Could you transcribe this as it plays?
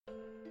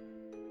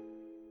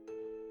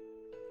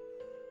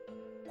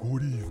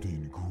Good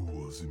evening,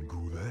 ghouls and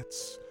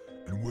ghoulettes,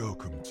 and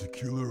welcome to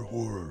Killer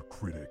Horror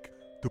Critic,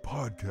 the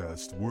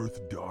podcast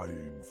worth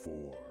dying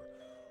for.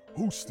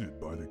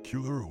 Hosted by the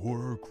Killer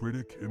Horror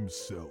Critic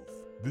himself,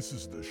 this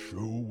is the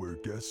show where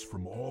guests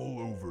from all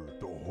over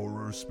the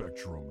horror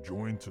spectrum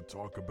join to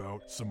talk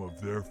about some of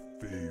their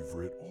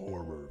favorite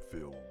horror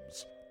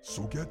films.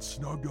 So get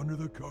snug under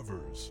the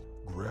covers,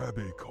 grab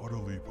a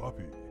cuddly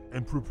puppy,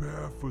 and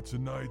prepare for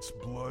tonight's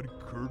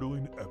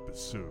blood-curdling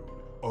episode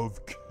of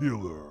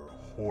Killer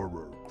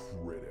Horror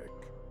Critic.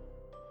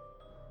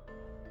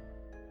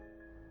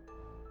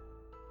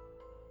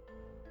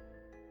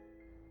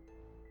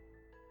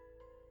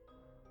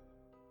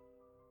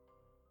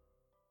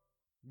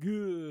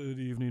 Good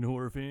evening,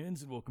 horror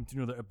fans, and welcome to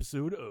another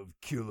episode of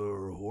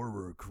Killer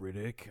Horror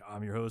Critic.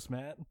 I'm your host,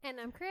 Matt. And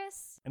I'm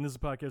Chris. And this is a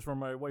podcast where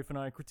my wife and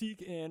I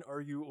critique and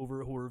argue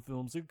over horror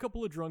films. A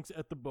couple of drunks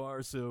at the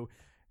bar, so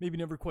maybe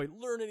never quite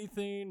learn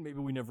anything. Maybe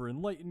we never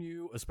enlighten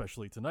you,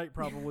 especially tonight,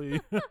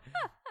 probably.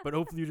 But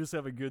hopefully you just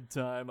have a good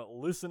time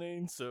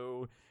listening.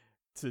 So,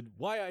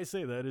 why I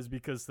say that is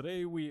because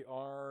today we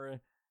are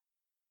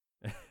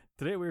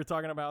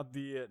talking about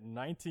the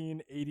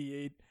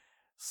 1988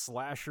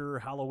 slasher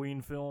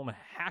Halloween film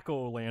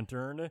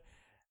Hack-O-Lantern,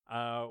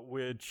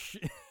 which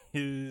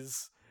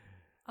is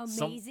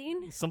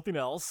amazing. Something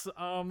else.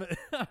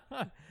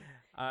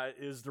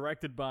 Is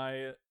directed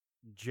by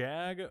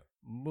Jag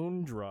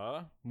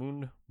Mundhra.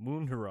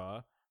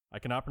 I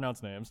cannot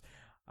pronounce names.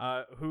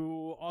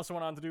 Who also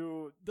went on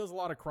to did a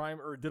lot of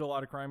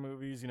crime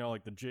movies,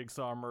 like the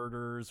Jigsaw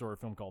Murders or a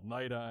film called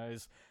Night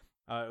Eyes.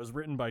 It was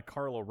written by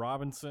Carla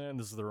Robinson.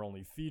 This is their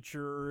only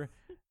feature.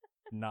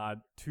 Not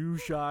too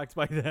shocked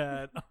by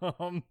that.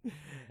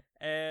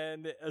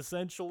 And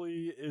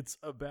essentially it's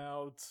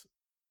about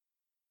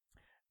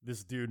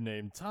this dude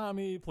named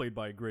Tommy, played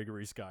by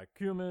Gregory Scott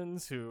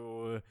Cummins,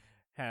 who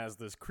has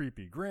this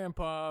creepy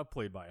grandpa,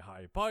 played by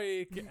High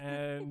Pike,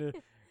 and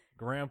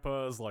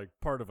grandpa's like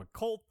part of a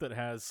cult that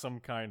has some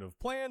kind of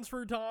plans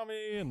for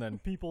Tommy, and then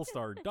people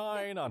start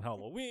dying on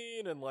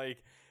Halloween, and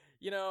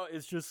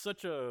it's just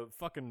such a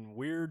fucking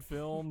weird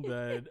film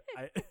that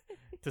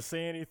to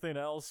say anything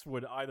else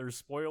would either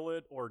spoil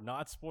it or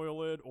not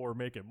spoil it or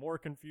make it more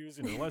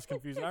confusing or less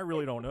confusing. I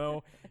really don't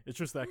know. It's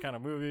just that kind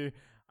of movie.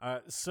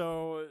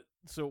 So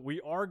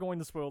we are going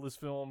to spoil this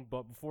film,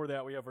 but before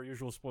that, we have our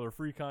usual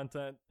spoiler-free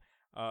content.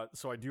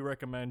 So I do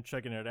recommend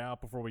checking it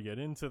out before we get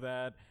into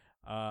that.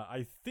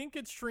 I think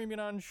it's streaming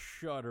on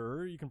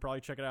Shudder. You can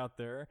probably check it out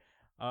there.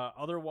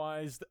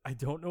 Otherwise, I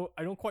don't know.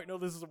 I don't quite know.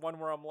 This is one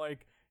where I'm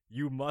like,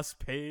 you must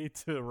pay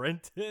to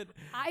rent it.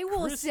 I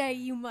will say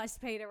you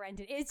must pay to rent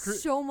it.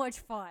 It's so much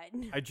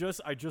fun. I just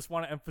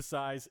want to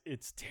emphasize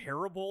it's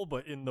terrible,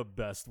 but in the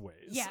best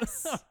ways.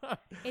 Yes.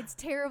 It's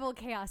terrible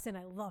chaos, and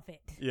I love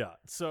it. Yeah.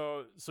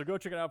 So go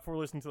check it out before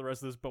listening to the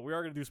rest of this, but we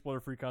are going to do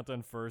spoiler-free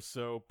content first.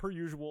 So per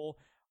usual,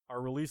 our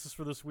releases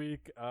for this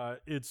week,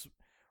 it's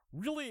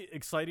really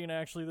exciting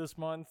actually this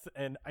month,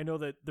 and I know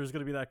that there's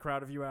going to be that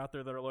crowd of you out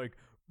there that are like,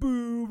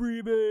 boo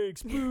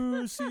remakes,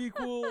 boo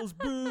sequels,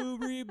 boo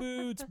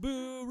reboots,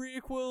 boo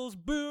requels,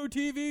 boo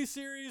TV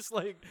series,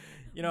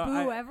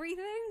 boo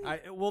everything.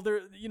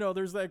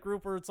 There's that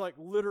group where it's like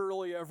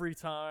literally every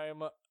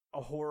time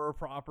a horror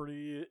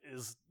property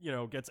is,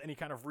 gets any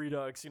kind of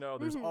redux,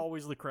 there's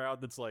always the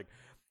crowd that's like,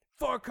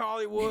 fuck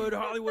Hollywood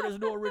has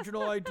no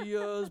original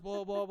ideas,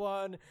 blah blah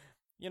blah. And,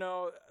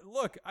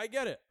 look, I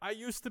get it. I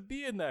used to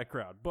be in that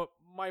crowd, but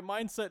my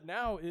mindset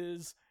now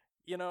is,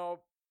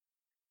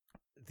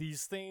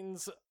 these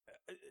things,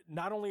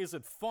 not only is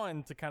it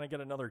fun to kind of get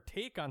another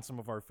take on some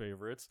of our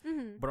favorites,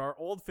 but our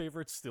old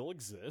favorites still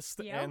exist,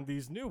 and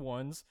these new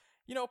ones,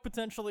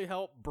 potentially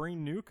help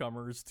bring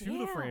newcomers to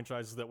the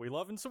franchises that we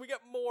love, and so we get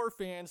more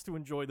fans to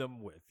enjoy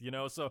them with,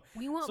 so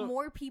we want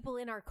more people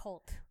in our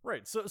cult.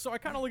 Right, so I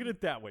kind of look at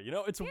it that way,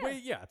 it's a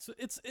way,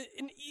 it's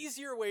an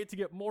easier way to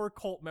get more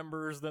cult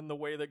members than the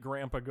way that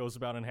Grandpa goes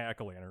about in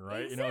Hack-O-Lantern,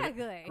 right?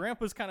 Exactly.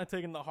 Grandpa's kind of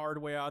taking the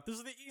hard way out. This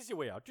is the easy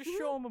way out. Just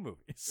show him a movie.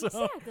 So,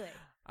 exactly.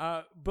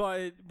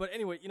 But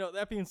anyway,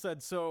 that being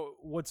said, so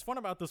what's fun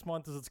about this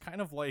month is it's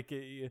kind of like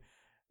a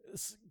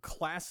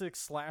classic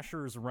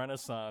slashers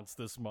renaissance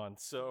this month.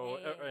 So,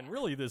 and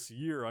really this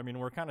year, I mean,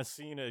 we're kind of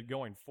seeing it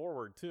going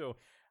forward too.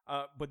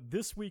 But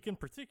this week in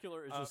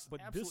particular is just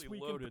absolutely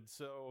loaded.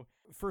 So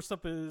first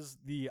up is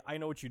the I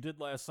Know What You Did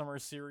Last Summer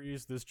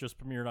series. This just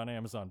premiered on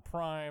Amazon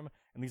Prime,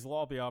 and these will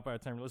all be out by the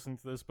time you're listening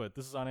to this, but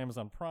this is on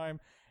Amazon Prime,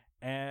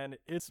 and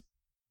it's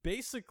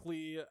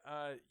basically,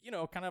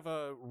 kind of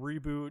a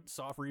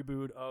soft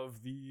reboot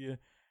of the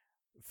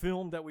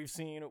film that we've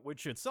seen,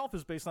 which itself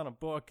is based on a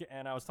book.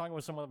 And I was talking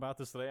with someone about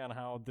this today on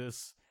how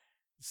this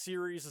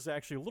series is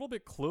actually a little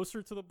bit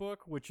closer to the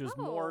book, which is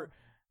more,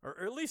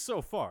 or at least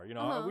so far,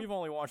 we've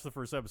only watched the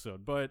first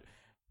episode, but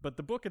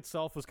the book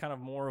itself was kind of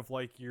more of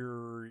like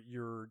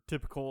your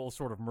typical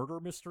sort of murder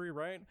mystery,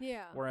 right?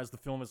 Yeah. Whereas the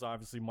film is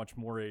obviously much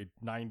more a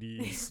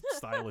 90s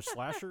stylish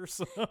slasher.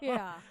 So.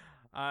 Yeah.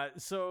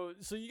 So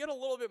you get a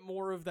little bit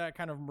more of that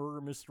kind of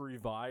murder mystery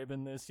vibe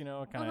in this,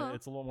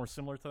 it's a little more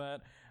similar to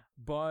that.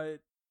 But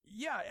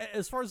yeah,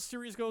 as far as the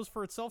series goes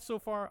for itself so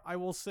far, I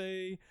will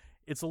say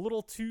it's a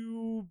little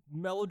too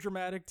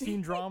melodramatic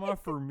teen drama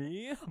for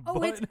me. Oh,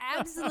 but it's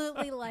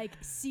absolutely like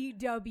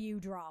CW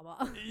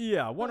drama.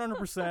 yeah,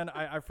 100%.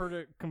 I've heard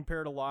it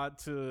compared a lot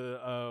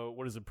to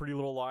what is it, Pretty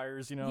Little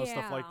Liars,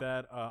 stuff like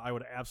that. I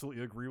would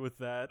absolutely agree with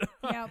that.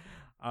 Yep.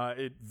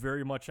 It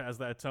very much has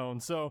that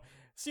tone. So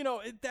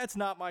that's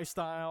not my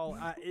style,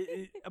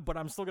 but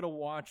I'm still going to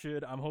watch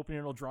it. I'm hoping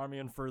it'll draw me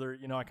in further.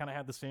 I kind of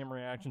had the same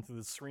reaction to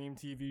the Scream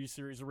TV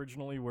series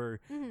originally, where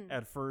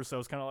at first I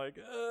was kind of like,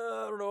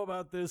 I don't know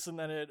about this, and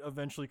then it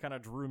eventually kind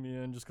of drew me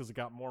in just because it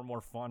got more and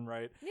more fun,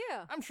 right?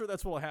 Yeah. I'm sure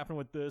that's what will happen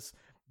with this,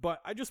 but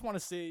I just want to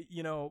say,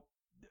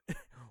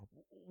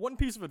 one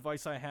piece of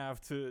advice I have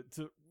to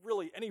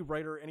really any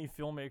writer, any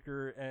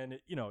filmmaker, and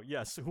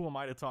yes, who am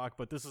I to talk?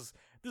 But this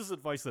is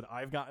advice that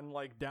I've gotten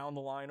like down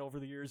the line over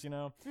the years,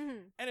 and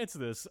it's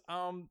this: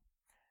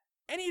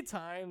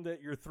 anytime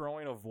that you're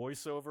throwing a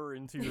voiceover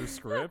into your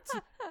script,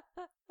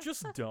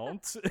 just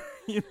don't.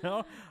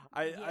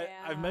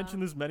 I've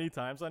mentioned this many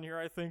times on here,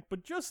 I think,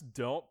 but just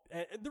don't.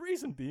 And the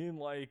reason being,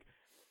 like,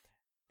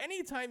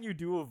 anytime you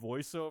do a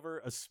voiceover,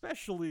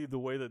 especially the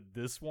way that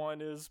this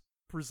one is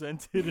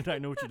presented, and I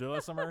Know What You Did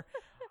Last Summer,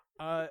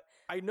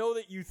 I know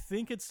that you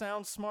think it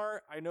sounds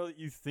smart. I know that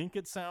you think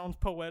it sounds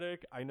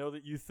poetic. I know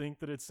that you think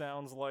that it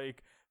sounds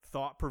like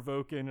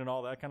thought-provoking and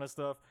all that kind of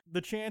stuff.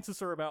 The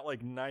chances are about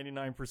like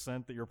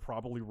 99% that you're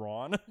probably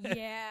wrong.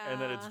 Yeah.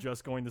 And that it's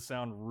just going to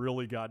sound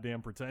really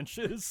goddamn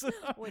pretentious.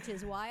 Which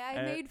is why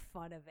I made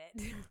fun of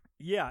it.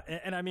 Yeah,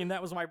 and I mean,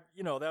 that was my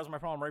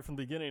problem right from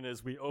the beginning,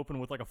 is we open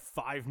with like a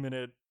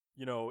 5-minute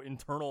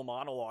internal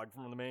monologue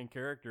from the main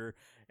character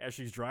as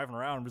she's driving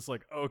around. I'm just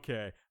like,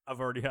 okay, I've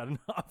already had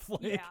enough.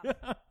 Like,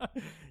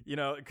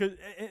 yeah. Cause,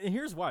 and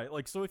here's why.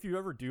 Like, so if you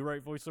ever do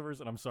write voiceovers,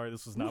 and I'm sorry,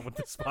 this is not what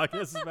this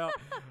podcast is about,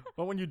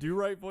 but when you do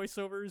write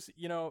voiceovers,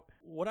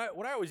 what I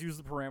always use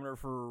the parameter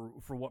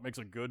for what makes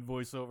a good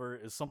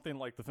voiceover is something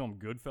like the film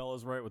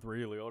Goodfellas, right, with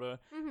Ray Liotta,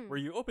 where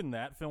you open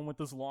that film with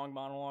this long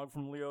monologue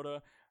from Liotta.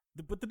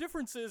 But the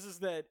difference is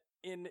that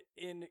in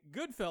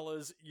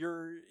Goodfellas,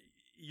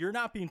 you're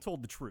not being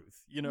told the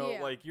truth,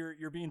 like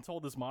you're being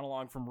told this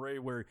monologue from Ray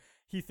where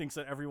he thinks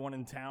that everyone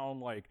in town,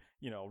 like,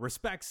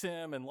 respects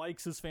him and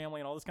likes his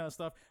family and all this kind of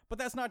stuff. But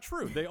that's not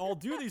true. They all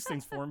do these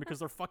things for him because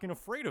they're fucking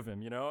afraid of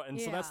him,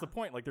 And so that's the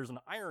point. Like, there's an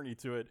irony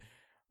to it.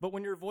 But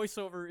when your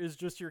voiceover is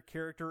just your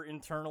character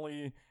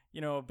internally,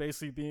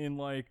 basically being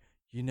like,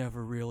 you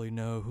never really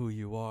know who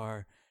you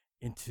are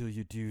until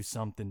you do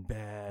something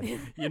bad.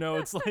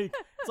 It's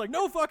like,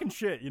 no fucking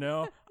shit,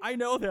 I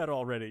know that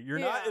already. You're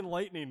not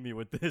enlightening me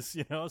with this,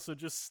 so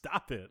just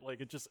stop it. Like,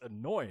 it's just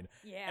annoying.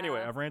 Yeah. Anyway,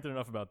 I've ranted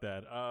enough about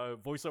that.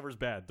 Voiceover's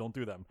bad. Don't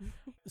do them.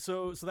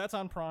 So that's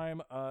on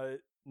Prime.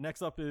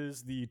 Next up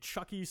is the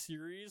Chucky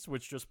series,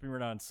 which just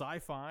premiered on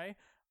Sci-Fi.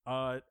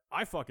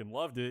 I fucking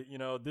loved it.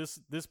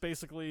 This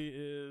basically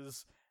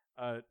is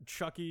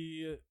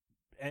Chucky.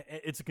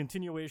 It's a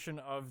continuation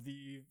of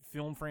the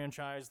film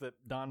franchise that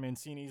Don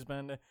Mancini's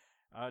been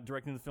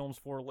directing the films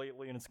for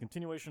lately, and it's a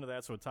continuation of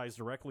that, so it ties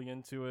directly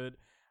into it.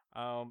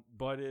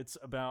 But it's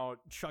about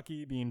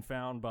Chucky being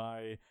found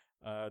by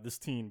this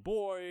teen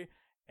boy,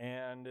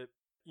 and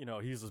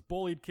he's this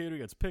bullied kid who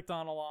gets picked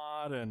on a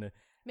lot, and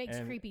makes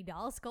creepy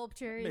doll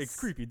sculptures,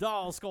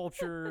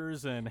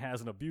 and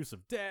has an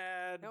abusive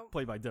dad,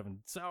 played by Devon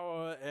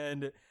Sawa,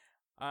 and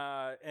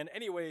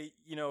anyway,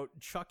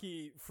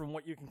 Chucky, from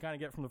what you can kind of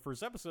get from the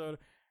first episode,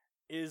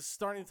 is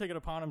starting to take it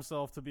upon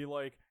himself to be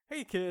like,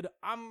 hey, kid,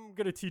 I'm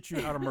going to teach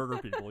you how to murder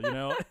people,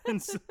 And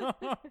so,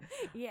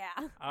 yeah.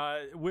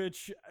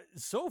 Which,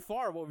 so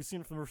far, what we've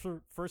seen from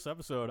the first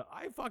episode,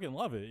 I fucking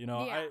love it,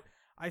 Yeah.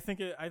 I think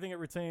it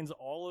retains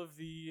all of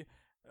the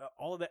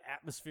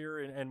atmosphere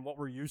and what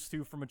we're used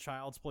to from a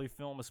Child's Play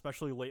film,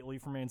 especially lately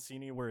from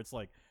Mancini, where it's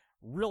like,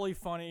 really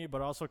funny, but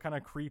also kind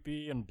of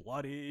creepy and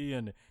bloody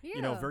and,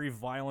 very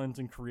violent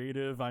and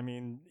creative. I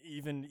mean,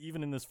 even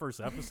in this first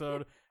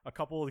episode, a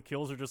couple of the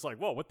kills are just like,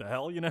 whoa, what the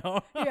hell,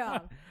 Yeah.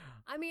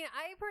 I mean,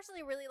 I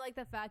personally really like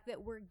the fact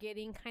that we're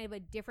getting kind of a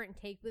different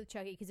take with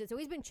Chucky, because it's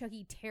always been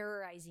Chucky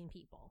terrorizing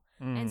people.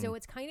 And so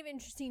it's kind of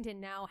interesting to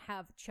now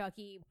have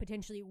Chucky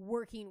potentially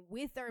working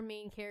with our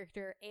main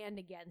character and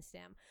against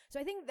him. So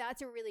I think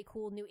that's a really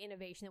cool new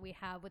innovation that we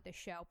have with the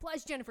show.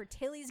 Plus, Jennifer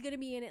Tilly's going to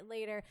be in it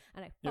later,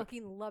 and I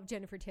fucking love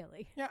Jennifer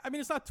Tilly. Yeah, I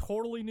mean, it's not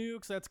totally new,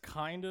 because that's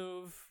kind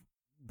of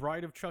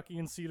Bride of Chucky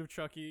and Seed of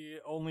Chucky,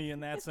 only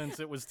in that sense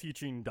it was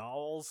teaching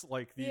dolls,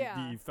 like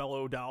the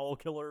fellow doll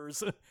killers,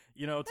 to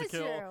That's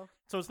kill. True.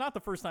 So it's not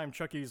the first time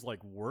Chucky's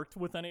like worked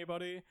with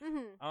anybody,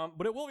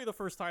 but it will be the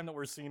first time that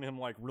we're seeing him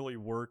like really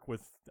work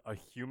with a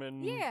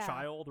human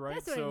child, right?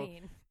 That's what I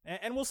mean.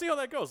 And we'll see how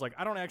that goes. Like,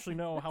 I don't actually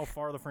know how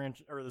far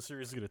the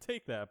series is going to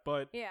take that,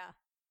 but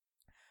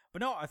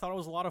But no, I thought it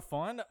was a lot of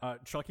fun.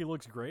 Chucky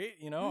looks great,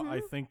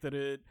 I think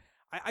that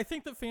I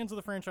think that fans of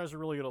the franchise are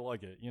really going to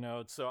like it,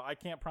 so I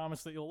can't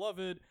promise that you'll love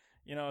it,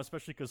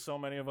 especially because so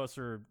many of us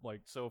are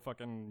like so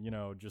fucking,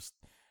 just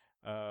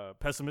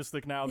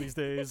pessimistic now these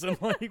days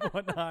and like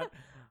whatnot.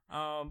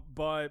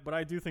 But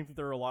I do think that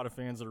there are a lot of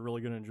fans that are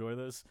really going to enjoy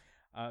this.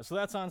 So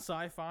that's on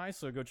Sci-Fi,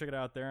 so go check it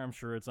out there. I'm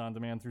sure it's on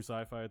demand through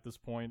Sci-Fi at this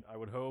point, I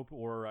would hope.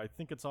 Or I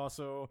think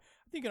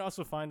you can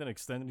also find an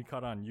extended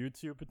cut on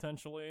YouTube,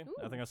 potentially.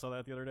 Ooh. I think I saw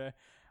that the other day.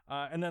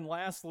 And then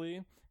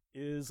lastly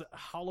is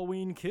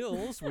Halloween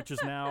Kills, which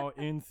is now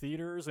in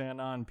theaters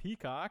and on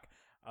Peacock.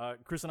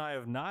 Chris and I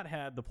have not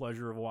had the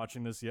pleasure of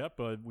watching this yet,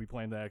 but we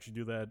plan to actually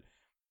do that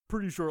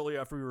pretty shortly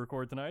after we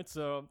record tonight.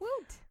 So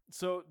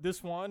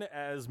this one,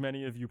 as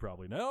many of you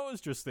probably know, is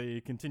just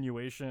a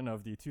continuation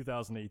of the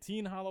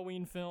 2018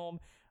 Halloween film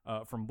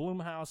from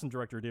Blumhouse and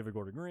director David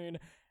Gordon Green.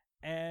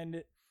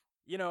 And,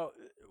 you know,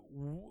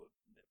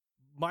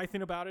 my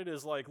thing about it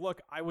is, like,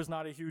 look, I was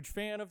not a huge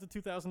fan of the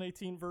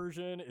 2018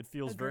 version. It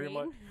feels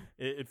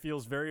it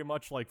feels very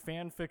much like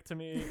fanfic to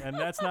me, and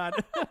that's not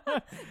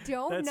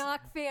Don't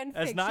knock fanfic.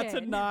 That's not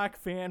to knock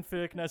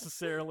fanfic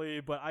necessarily,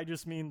 but I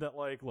just mean that,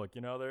 like, look,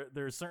 you know,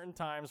 there's certain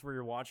times where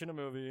you're watching a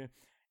movie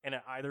and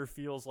it either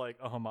feels like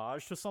a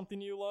homage to something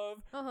you love,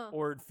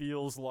 or it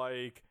feels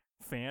like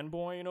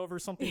fanboying over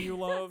something you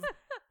love.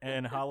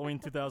 And Halloween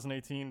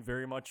 2018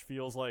 very much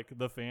feels like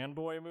the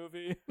fanboy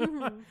movie.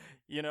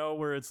 You know,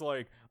 where it's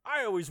like,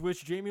 I always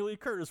wish Jamie Lee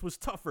Curtis was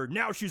tougher.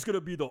 Now she's going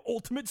to be the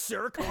ultimate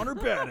Sarah Connor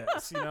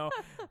badass, you know?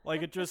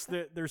 Like, it just,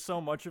 there's so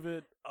much of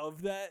that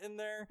in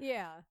there.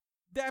 Yeah.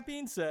 That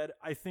being said,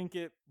 I think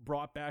it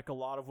brought back a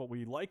lot of what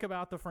we like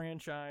about the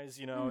franchise.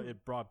 You know,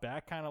 it brought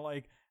back kind of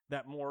like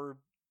that more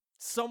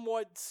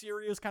somewhat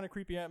serious kind of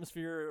creepy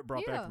atmosphere. It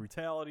brought back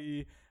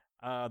brutality.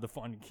 The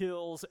fun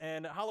kills,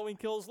 and Halloween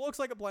Kills looks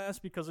like a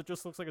blast because it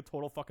just looks like a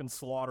total fucking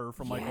slaughter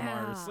from Michael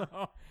Myers.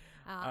 So,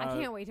 I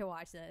can't wait to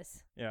watch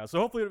this. Yeah, so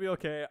hopefully it'll be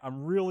okay.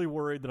 I'm really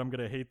worried that I'm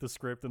going to hate the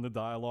script and the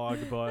dialogue,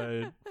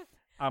 but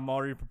I'm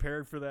already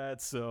prepared for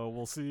that, so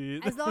we'll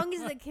see. As long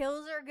as the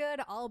kills are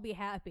good, I'll be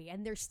happy.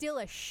 And there's still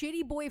a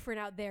shitty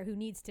boyfriend out there who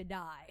needs to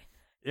die.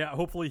 Yeah,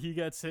 hopefully he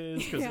gets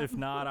his, because if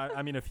not,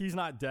 I mean, if he's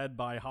not dead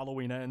by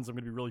Halloween Ends, I'm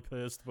going to be really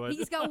pissed. But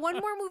he's got one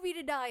more movie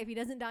to die if he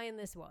doesn't die in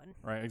this one.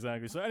 Right,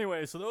 exactly. So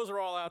anyway, so those are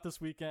all out this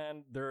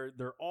weekend.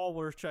 They're all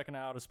worth checking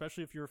out,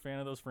 especially if you're a fan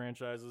of those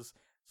franchises.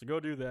 So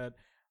go do that.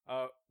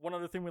 One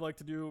other thing we like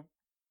to do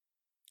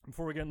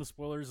before we get into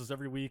spoilers is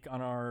every week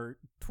on our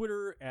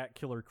Twitter at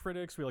Killer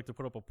Critics, we like to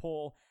put up a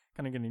poll,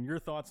 kind of getting your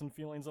thoughts and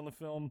feelings on the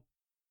film.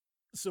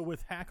 So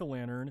with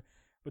Hack-A-Lantern,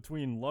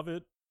 between love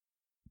it,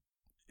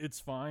 it's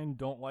fine,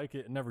 don't like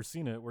it, and never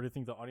seen it, where do you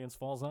think the audience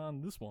falls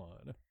on this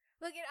one?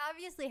 Look, it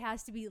obviously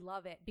has to be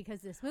love it,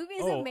 because this movie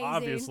is amazing.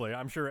 Obviously.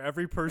 I'm sure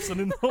every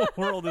person in the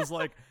world is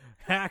like,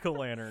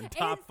 Hack-A-Lantern,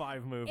 top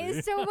 5 movie.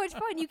 It's so much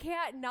fun. You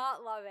can't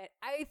not love it.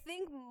 I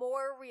think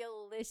more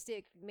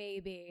realistic,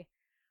 maybe.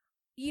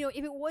 You know,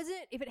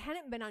 if it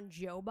hadn't been on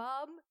Joe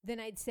Bob,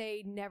 then I'd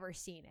say never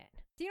seen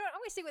it. Do you know what? I'm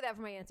going to stick with that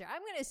for my answer. I'm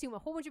going to assume a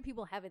whole bunch of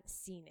people haven't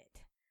seen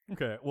it.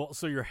 Okay, well,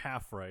 so you're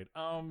half right.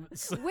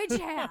 Which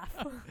half?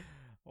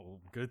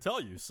 Well, I'm going to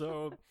tell you.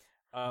 So,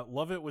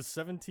 Love It was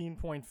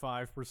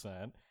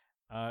 17.5%.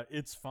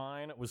 It's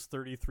Fine was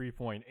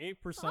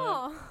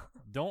 33.8%.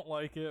 Don't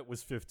Like It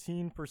was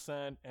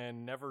 15%.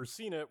 And Never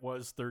Seen It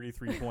was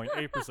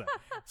 33.8%.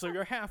 So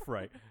you're half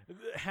right.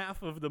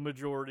 Half of the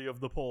majority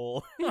of the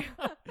poll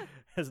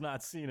has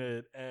not seen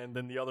it. And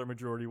then the other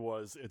majority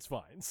was It's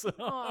Fine. So,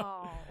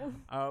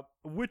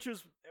 which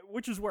is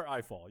where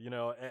I fall, you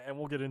know, and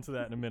we'll get into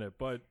that in a minute.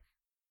 But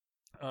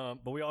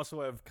we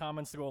also have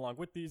comments to go along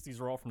with these.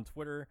 These are all from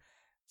Twitter.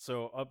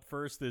 So up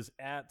first is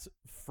at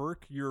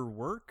Furk Your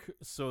Work.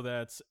 So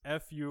that's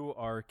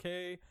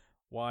FURKYOURWURK.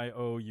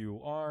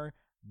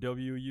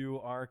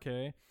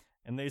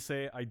 And they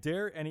say, I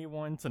dare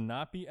anyone to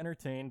not be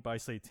entertained by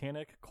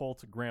satanic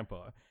cult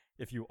grandpa.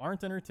 If you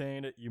aren't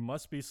entertained, you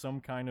must be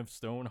some kind of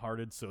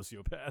stone-hearted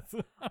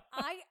sociopath.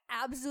 I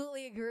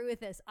absolutely agree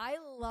with this. I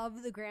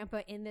love the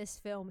grandpa in this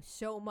film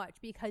so much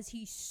because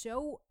he's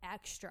so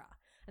extra.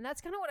 And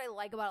that's kind of what I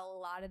like about a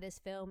lot of this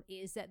film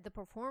is that the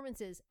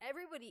performances,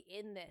 everybody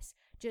in this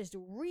just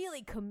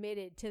really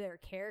committed to their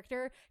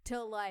character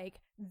to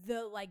like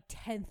the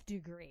 10th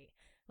degree.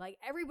 Like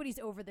everybody's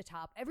over the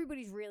top.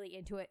 Everybody's really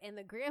into it. And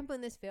the grandpa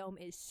in this film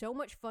is so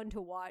much fun to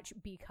watch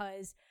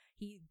because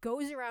he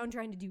goes around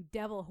trying to do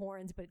devil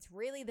horns, but it's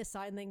really the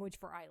sign language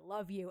for I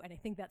love you. And I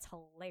think that's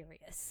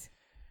hilarious.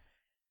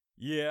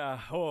 Yeah.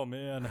 Oh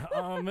man.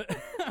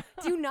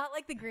 Do you not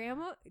like the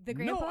grandpa?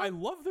 No, I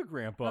love the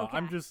grandpa. Okay.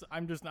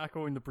 I'm just not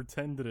going to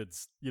pretend that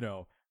it's, you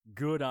know,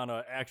 good on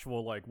a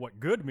actual like what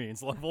good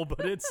means level,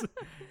 but it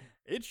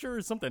sure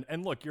is something.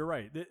 And look, you're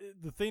right.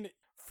 The thing,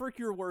 Frick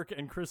Your Work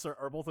and Chris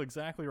are both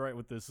exactly right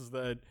with this. Is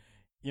that,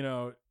 you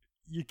know,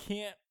 you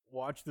can't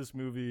watch this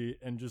movie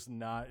and just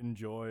not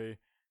enjoy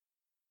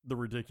the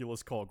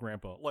ridiculous cult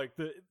grandpa. Like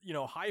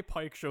High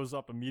Pike shows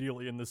up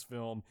immediately in this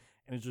film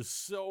and is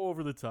just so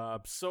over the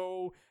top,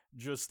 so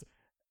just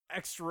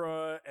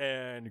extra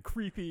and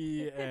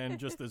creepy and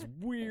just as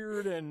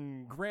weird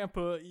and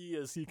grandpa-y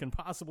as he can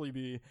possibly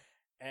be.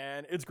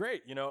 And it's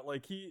great, you know,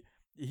 like he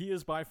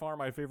is by far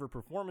my favorite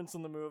performance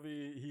in the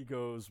movie. He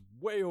goes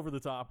way over the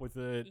top with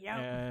it,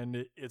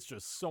 and it's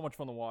just so much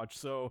fun to watch.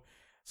 So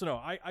no,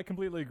 I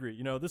completely agree.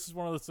 You know, this is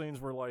one of those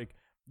things where like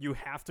you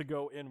have to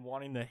go in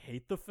wanting to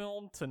hate the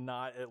film to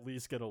not at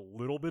least get a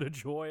little bit of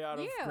joy out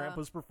of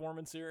Grandpa's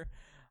performance here.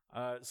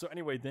 So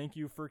anyway, thank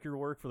you for your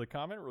work for the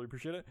comment. Really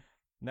appreciate it.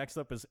 Next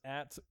up is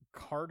at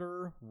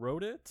Carter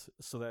Wrote It.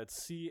 So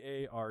that's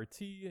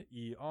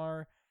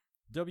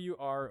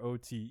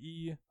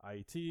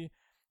CarterWroteit.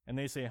 And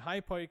they say,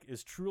 High Pike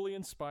is truly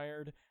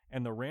inspired,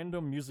 and the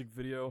random music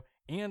video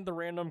and the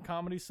random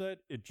comedy set,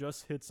 it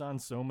just hits on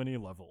so many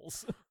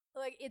levels.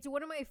 Like, it's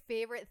one of my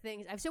favorite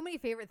things. I have so many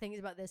favorite things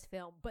about this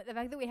film, but the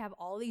fact that we have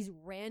all these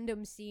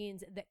random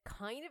scenes that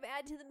kind of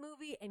add to the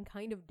movie and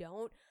kind of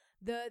don't.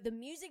 The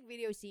music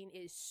video scene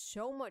is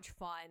so much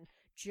fun,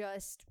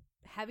 just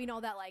having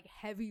all that, like,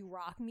 heavy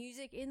rock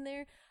music in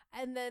there.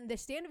 And then the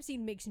stand-up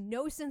scene makes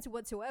no sense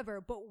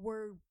whatsoever, but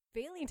we're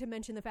failing to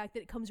mention the fact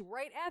that it comes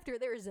right after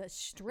there's a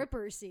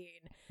stripper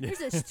scene. There's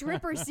a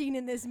stripper scene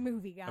in this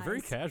movie, guys. A very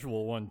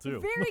casual one,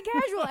 too. Very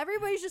casual.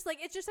 Everybody's just like,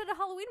 it's just at a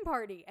Halloween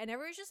party. And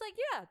everybody's just like,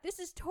 yeah, this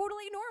is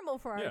totally normal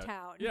for our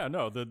town. Yeah,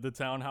 no, the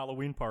town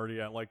Halloween party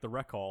at, like, the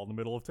rec hall in the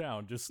middle of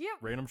town. Just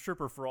random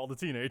stripper for all the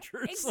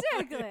teenagers.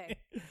 Exactly.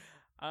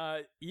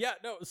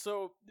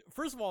 So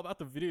first of all, about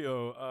the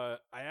video,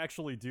 I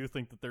actually do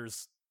think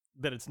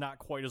that it's not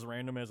quite as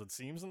random as it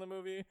seems in the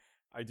movie.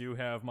 I do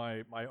have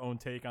my own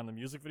take on the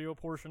music video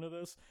portion of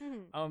this.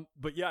 Mm-hmm.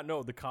 But yeah,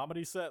 no, the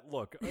comedy set,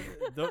 look,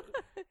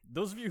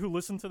 those of you who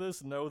listen to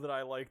this know that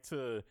I like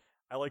to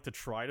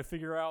try to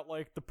figure out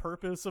like the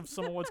purpose of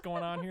some of what's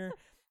going on here.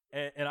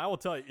 And I will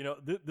tell you, you know,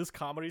 this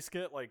comedy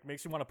skit like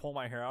makes me want to pull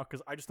my hair out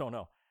because I just don't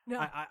know.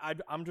 No.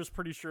 I'm just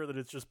pretty sure that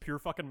it's just pure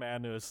fucking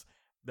madness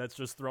that's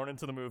just thrown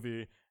into the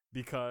movie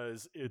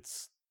because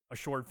it's a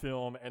short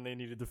film and they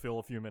needed to fill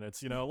a few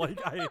minutes, you know? Like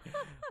I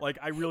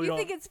really don't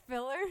think it's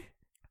filler?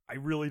 I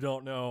really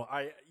don't know.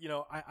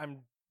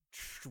 I'm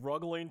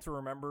struggling to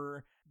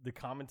remember the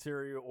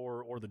commentary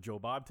or the Joe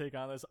Bob take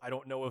on this. I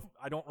don't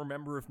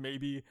remember if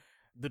maybe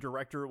the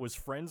director was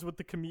friends with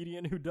the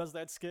comedian who does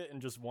that skit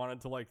and just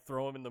wanted to like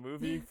throw him in the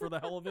movie for the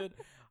hell of it.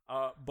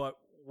 But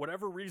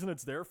whatever reason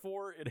it's there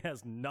for, it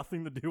has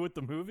nothing to do with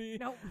the movie.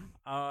 Nope.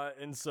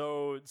 And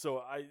so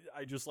I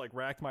just like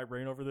racked my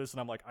brain over this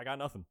and I'm like, I got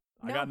nothing.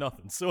 I got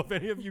nothing. So if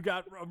any of you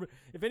have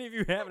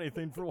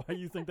anything for why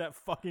you think that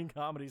fucking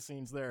comedy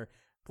scene's there,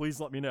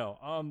 please let me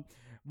know.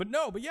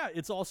 But yeah,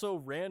 it's also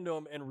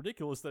random and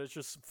ridiculous that it's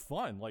just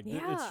fun. Like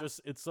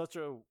it's such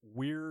a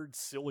weird,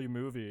 silly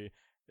movie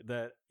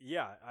that,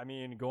 yeah, I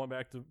mean, going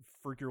back to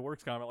Freak Your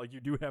Works comment, like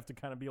you do have to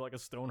kind of be like a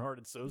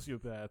stone-hearted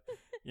sociopath,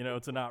 you know,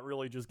 to not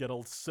really just get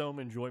some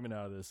enjoyment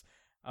out of this.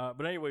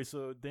 But anyway,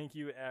 so thank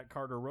you at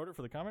Carter Wrote It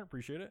for the comment.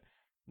 Appreciate it.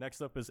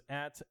 Next up is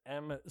at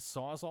M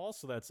Sawzall,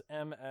 so that's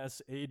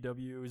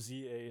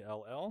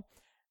MSAWZALL.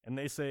 And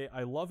they say,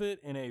 I love it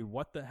in a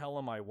what the hell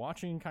am I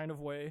watching kind of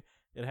way.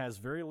 It has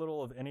very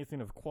little of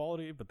anything of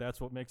quality, but that's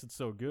what makes it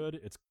so good.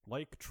 It's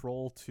like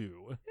Troll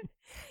 2.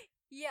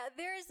 Yeah,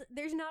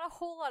 there's not a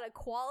whole lot of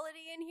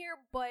quality in here,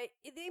 but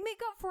they make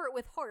up for it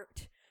with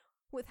heart,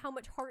 with how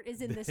much heart is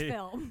in this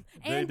film.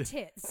 And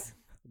tits.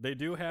 They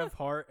do have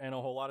heart and a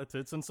whole lot of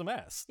tits and some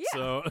ass. Yeah.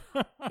 So.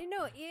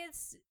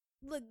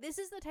 Look, this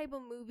is the type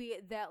of movie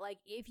that, like,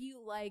 if you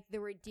like the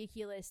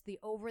ridiculous, the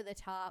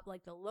over-the-top,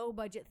 like, the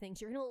low-budget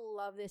things, you're gonna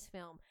love this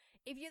film.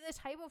 If you're the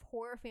type of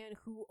horror fan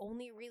who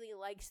only really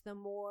likes the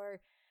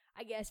more,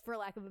 I guess, for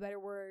lack of a better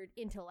word,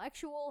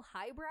 intellectual,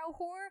 highbrow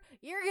horror,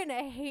 you're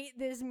gonna hate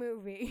this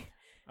movie.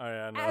 Oh,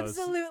 yeah, no.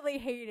 Absolutely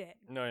hate it.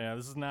 No, yeah,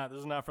 this is not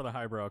for the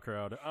highbrow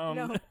crowd.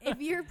 No,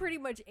 if you're pretty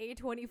much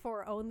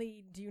A24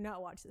 only, do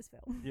not watch this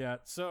film. Yeah,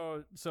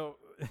 so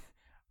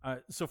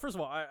first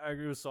of all, I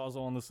agree with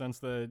Sawzall in the sense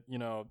that, you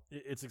know,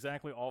 it's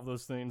exactly all of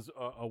those things.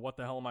 What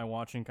the hell am I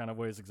watching kind of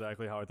way is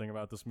exactly how I think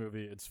about this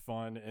movie. It's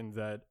fun in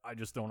that I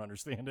just don't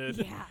understand it.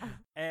 Yeah.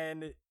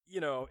 And, you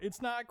know, it's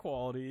not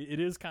quality. It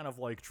is kind of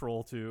like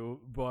Troll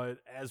 2, but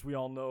as we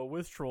all know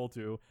with Troll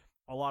 2,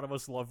 a lot of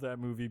us love that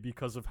movie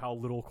because of how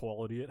little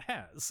quality it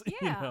has.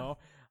 Yeah. You know?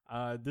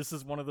 This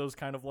is one of those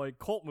kind of like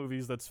cult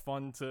movies that's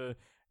fun to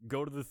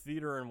go to the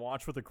theater and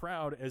watch with the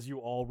crowd as you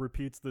all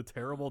repeats the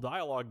terrible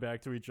dialogue back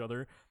to each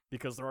other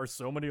because there are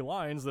so many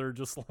lines that are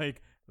just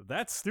like,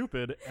 that's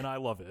stupid, and I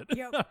love it.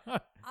 Yep.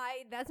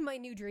 That's my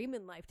new dream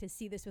in life, to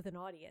see this with an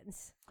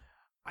audience.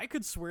 I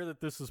could swear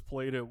that this is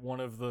played at one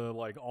of the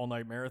like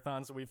all-night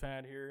marathons that we've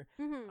had here.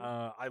 Mm-hmm.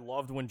 I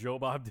loved when Joe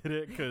Bob did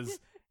it because,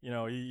 you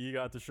know, he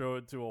got to show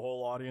it to a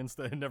whole audience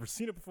that had never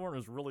seen it before, and it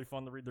was really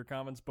fun to read their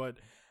comments, but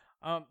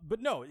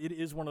no, it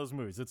is one of those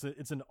movies. It's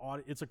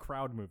a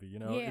crowd movie, you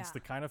know. Yeah. It's the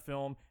kind of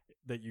film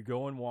that you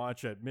go and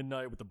watch at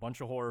midnight with a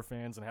bunch of horror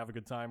fans and have a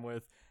good time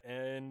with.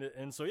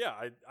 And so yeah,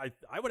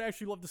 I would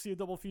actually love to see a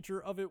double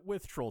feature of it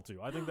with Troll 2.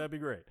 I think that'd be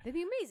great. That'd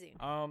be amazing.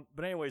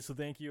 But anyway, so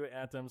thank you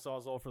at M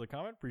Sawzall for the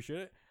comment. Appreciate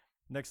it.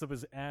 Next up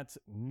is at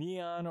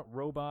Neon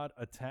Robot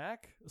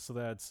Attack. So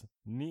that's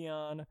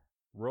Neon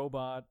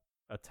Robot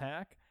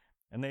Attack.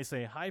 And they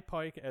say, High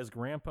Pike as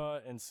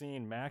Grandpa and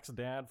seeing Mac's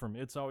dad from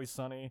It's Always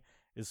Sunny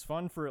is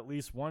fun for at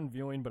least one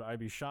viewing, but I'd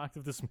be shocked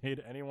if this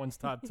made anyone's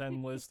top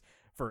 10 list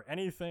for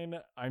anything,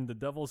 I'm the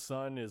Devil's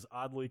Son is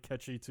oddly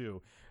catchy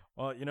too.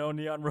 Well,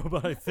 Neon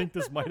Robot, I think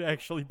this might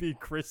actually be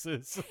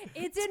Chris's.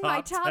 It's in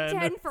my top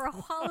 10 for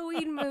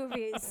Halloween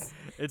movies.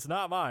 It's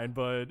not mine,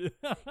 but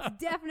It's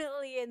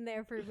definitely in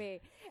there for me.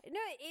 No,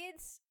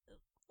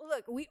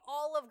 look, we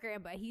all love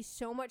Grandpa. He's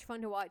so much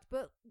fun to watch,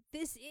 but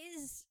this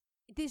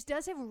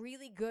does have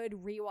really good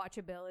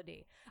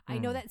rewatchability. I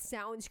know that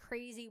sounds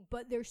crazy,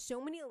 but there's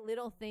so many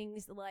little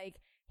things like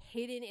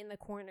hidden in the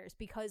corners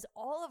because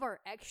all of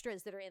our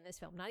extras that are in this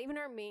film, not even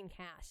our main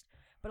cast,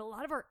 but a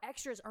lot of our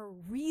extras are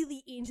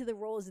really into the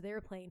roles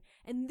they're playing,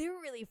 and they're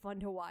really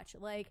fun to watch.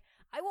 Like,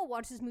 I will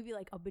watch this movie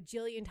like a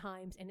bajillion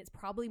times, and it's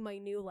probably my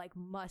new like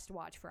must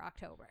watch for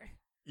October.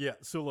 yeah,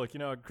 so look,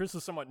 Chris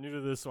is somewhat new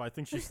to this, so I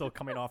think she's still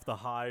coming off the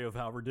high of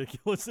how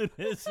ridiculous it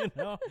is,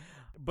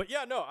 But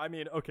yeah, no, I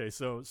mean, okay,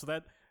 so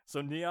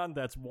Neon,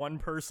 that's one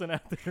person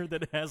out there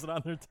that has it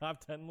on their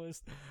top 10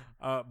 list.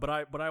 But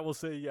I will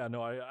say, yeah,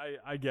 no,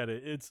 I get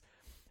it. It's,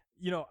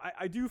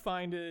 I do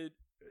find it,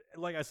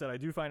 like I said, I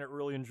do find it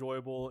really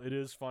enjoyable. It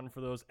is fun for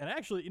those. And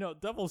actually,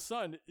 Devil's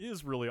Son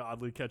is really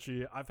oddly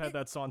catchy. I've had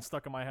that song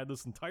stuck in my head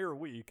this entire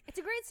week. It's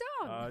a great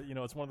song.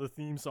 It's one of the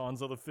theme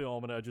songs of the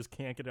film, and I just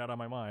can't get it out of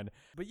my mind.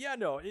 But yeah,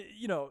 no,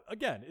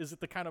 again, is it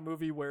the kind of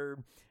movie where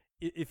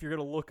if you're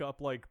going to look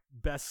up like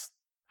best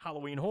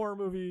Halloween horror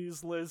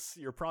movies lists,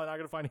 you're probably not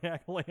going to find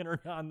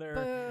Jack-o'-lantern on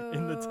there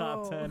in the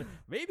top 10,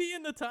 maybe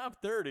in the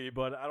top 30,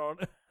 but I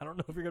don't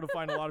know if you're going to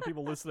find a lot of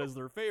people listed as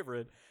their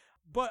favorite.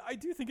 But I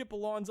do think it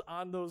belongs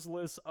on those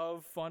lists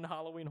of fun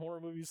Halloween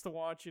horror movies to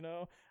watch,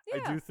 Yeah. I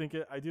do think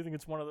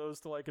it's one of those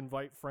to like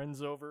invite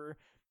friends over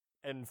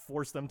and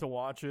force them to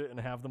watch it and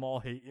have them all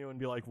hate you and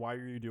be like, "Why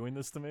are you doing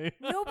this to me?"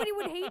 Nobody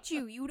would hate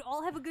you. You would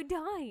all have a good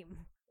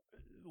time.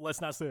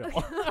 Let's not say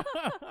all.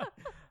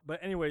 But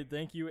anyway,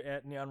 thank you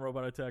at Neon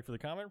Robot Attack for the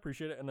comment.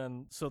 Appreciate it. And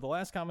then, so the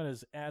last comment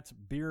is at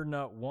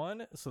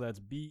BeerNut1. So that's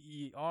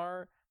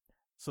BER.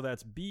 So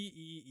that's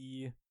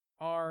BEERNUT,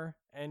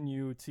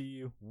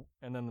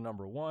 and then the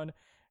number 1.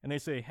 And they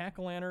say,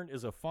 Hack-O-Lantern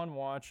is a fun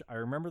watch. I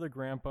remember the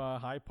grandpa,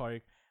 High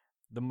Pike,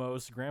 the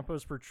most.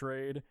 Grandpa's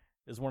portrayed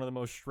is one of the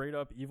most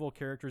straight-up evil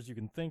characters you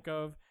can think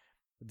of.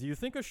 Do you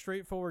think a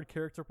straightforward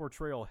character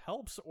portrayal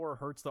helps or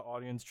hurts the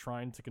audience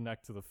trying to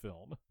connect to the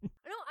film?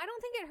 No, I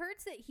don't think it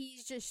hurts that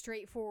he's just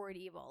straightforward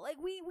evil. Like,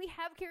 we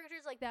have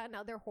characters like that in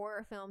other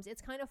horror films.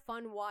 It's kind of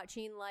fun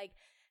watching, like,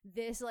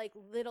 this, like,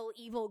 little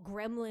evil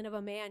gremlin of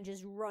a man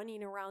just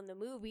running around the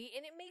movie,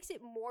 and it makes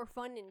it more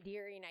fun and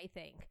endearing, I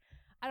think.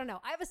 I don't know.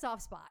 I have a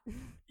soft spot.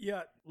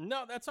 Yeah,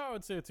 no, that's how I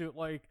would say it, too.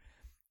 Like,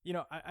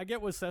 I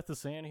get what Seth is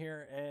saying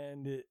here,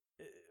 and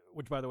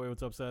which, by the way,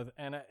 what's up, Seth?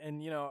 And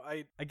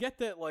I get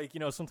that, like,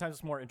 sometimes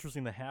it's more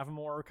interesting to have a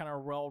more kind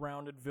of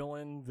well-rounded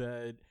villain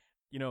that,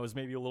 is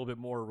maybe a little bit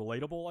more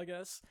relatable, I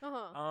guess.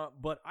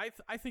 But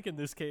I think in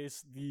this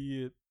case,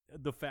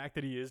 the fact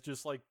that he is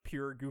just, like,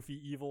 pure goofy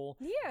evil,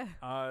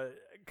 Yeah.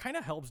 kind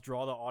of helps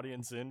draw the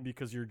audience in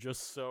because you're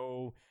just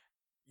so,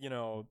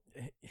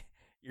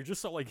 you're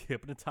just so, like,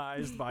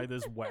 hypnotized by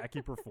this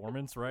wacky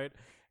performance, right?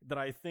 That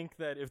I think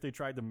that if they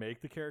tried to make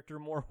the character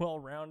more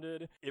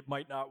well-rounded, it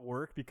might not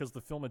work because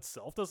the film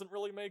itself doesn't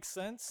really make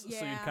sense.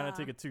 So you'd kind of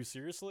take it too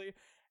seriously.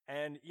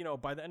 And,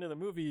 by the end of the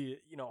movie,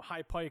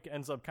 High Pike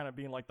ends up kind of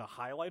being like the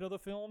highlight of the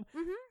film.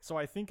 Mm-hmm. So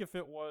I think if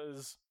it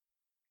was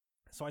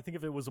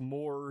a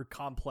more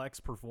complex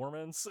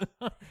performance,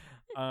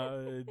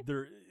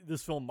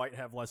 this film might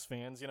have less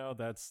fans.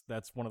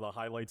 That's one of the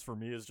highlights for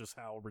me is just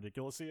how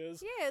ridiculous he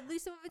is. Yeah, at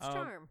least some of its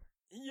charm.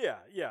 Yeah,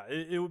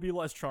 it would be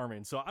less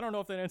charming. So I don't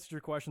know if that answers your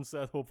question,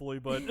 Seth. Hopefully,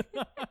 but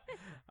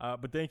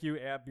but thank you,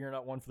 at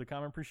BeerNut1 for the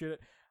comment. Appreciate it.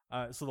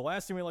 So the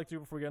last thing we like to do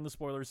before we get into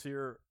spoilers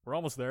here, we're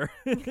almost there,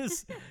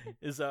 is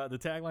the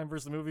tagline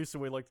versus the movie. So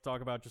we like to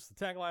talk about just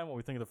the tagline, what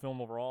we think of the film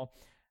overall.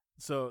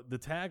 So the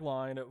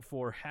tagline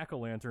for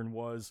Hack-O-Lantern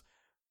was,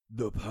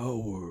 "The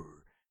power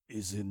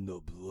is in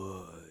the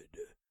blood."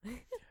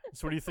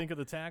 So what do you think of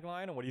the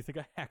tagline, and what do you think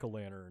of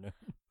Hack-O-Lantern?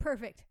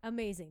 Perfect.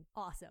 Amazing.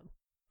 Awesome.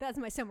 That's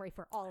my summary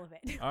for all of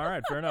it. All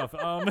right, fair enough.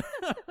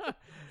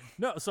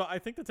 No, so I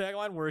think the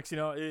tagline works.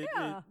 Not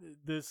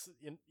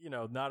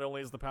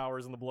only is the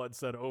powers in the blood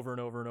said over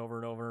and over and over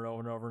and over and over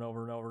and over and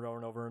over and over and over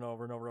and over and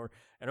over and over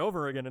and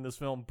over again in this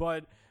film,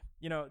 but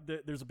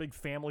there's a big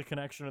family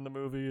connection in the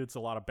movie. It's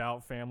a lot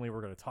about family.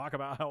 We're going to talk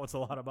about how it's a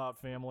lot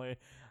about family.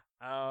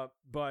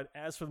 But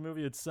as for the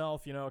movie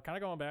itself, kind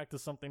of going back to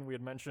something we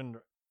had mentioned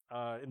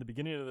in the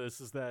beginning of this,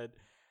 is that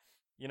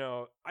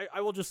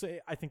I will just say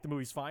I think the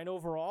movie's fine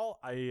overall.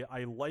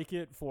 I like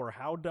it for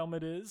how dumb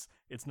it is.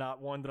 It's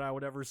not one that I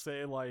would ever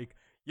say, like,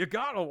 you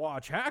gotta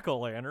watch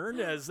Hack-O-Lantern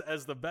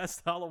as the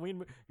best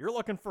Halloween. You're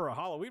looking for a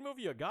Halloween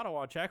movie, you gotta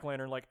watch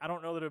Hack-O-Lantern. Like, I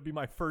don't know that it would be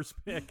my first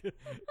pick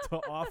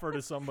to offer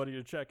to somebody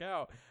to check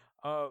out.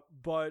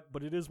 But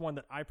it is one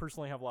that I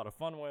personally have a lot of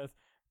fun with.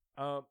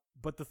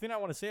 But the thing I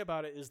want to say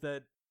about it is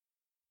that,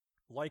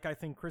 like I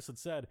think Chris had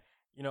said,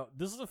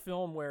 this is a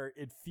film where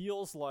it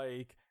feels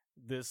like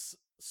this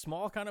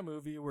small kind of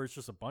movie where it's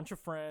just a bunch of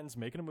friends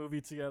making a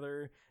movie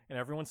together and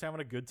everyone's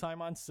having a good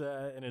time on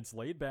set and it's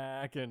laid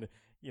back and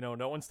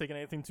no one's taking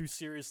anything too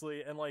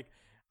seriously. And like,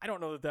 I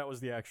don't know that was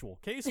the actual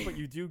case, but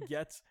you do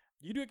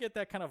get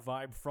that kind of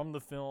vibe from the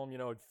film.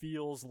 It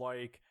feels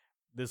like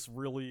this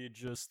really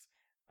just,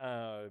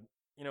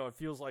 it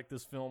feels like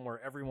this film where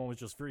everyone was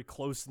just very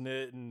close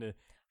knit and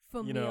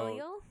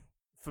familial,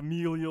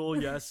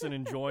 yes, and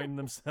enjoying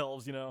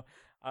themselves.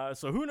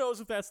 So who knows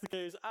if that's the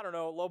case? I don't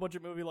know. Low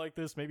budget movie like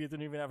this, maybe it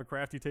didn't even have a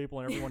crafty table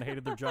and everyone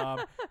hated their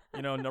job.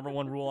 Number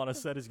one rule on a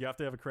set is you have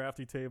to have a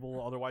crafty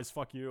table, otherwise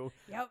fuck you.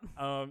 Yep.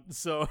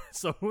 So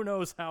who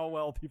knows how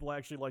well people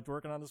actually liked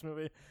working on this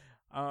movie.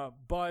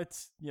 But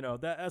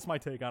that's my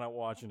take on it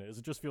watching it, is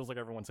it just feels like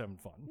everyone's having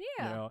fun.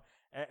 Yeah.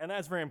 And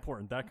that's very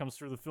important. That comes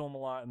through the film a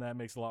lot, and that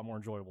makes it a lot more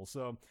enjoyable.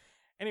 So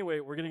anyway,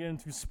 we're going to get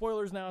into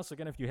spoilers now. So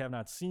again, if you have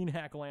not seen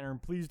Hack-O-Lantern,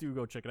 please do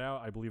go check it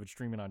out. I believe it's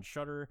streaming on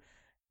Shudder.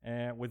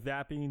 And with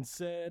that being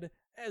said,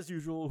 as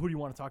usual, who do you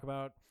want to talk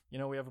about?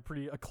 We have a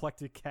pretty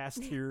eclectic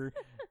cast here.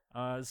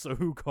 So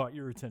who caught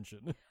your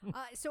attention?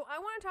 So I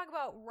want to talk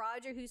about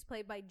Roger, who's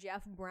played by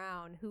Jeff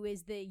Brown, who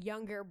is the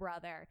younger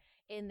brother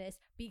in this,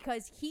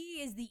 because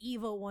he is the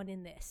evil one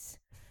in this.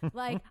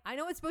 Like, I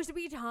know it's supposed to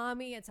be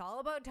Tommy. It's all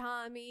about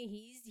Tommy.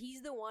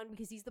 He's the one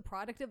because he's the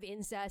product of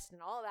incest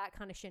and all that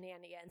kind of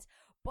shenanigans.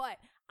 But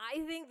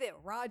I think that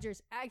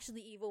Roger's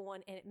actually evil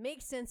one, and it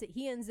makes sense that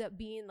he ends up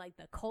being like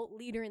the cult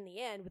leader in the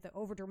end with the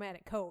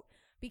overdramatic coat.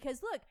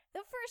 Because look, the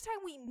first time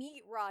we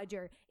meet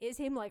Roger is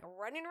him like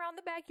running around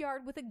the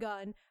backyard with a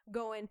gun,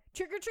 going,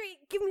 trick or treat,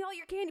 give me all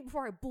your candy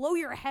before I blow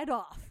your head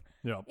off.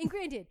 Yeah. And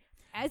granted,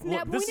 as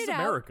Matt pointed this is out,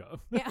 America.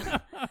 yeah,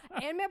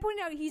 and Matt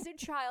pointed out he's a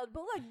child,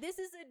 but look, this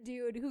is a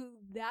dude who,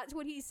 that's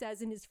what he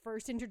says in his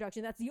first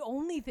introduction. That's the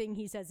only thing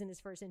he says in his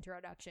first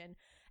introduction.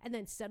 And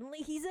then suddenly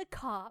he's a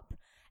cop,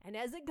 and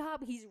as a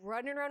cop, he's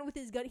running around with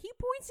his gun. He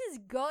points his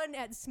gun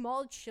at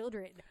small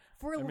children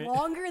for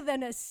longer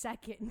than a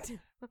second.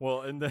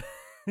 Well, and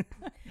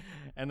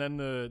then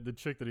the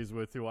chick that he's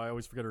with, who I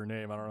always forget her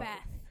name. I don't know.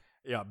 Beth.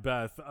 Yeah,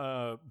 Beth,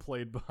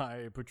 played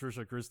by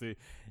Patricia Christie,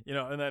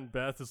 and then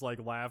Beth is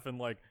like laughing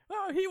like,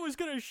 oh, he was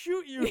going to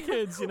shoot you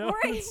kids,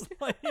 Right.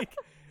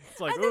 It's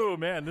like, oh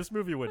man, this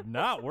movie would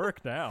not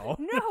work now.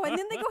 No, and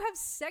then they go have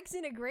sex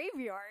in a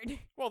graveyard.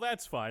 Well,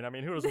 that's fine. I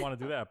mean, who doesn't want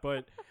to do that?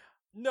 But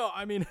no,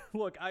 I mean,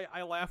 look,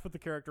 I laugh with the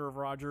character of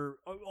Roger,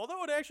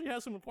 although it actually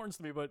has some importance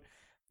to me, but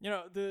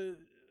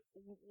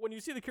when you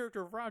see the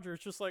character of Roger,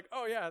 it's just like,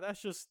 oh yeah,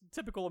 that's just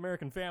typical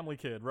American family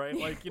kid, right?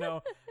 Like,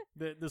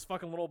 this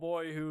fucking little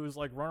boy who's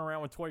like running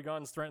around with toy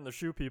guns threatening to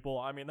shoot people.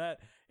 I mean, that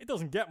it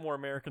doesn't get more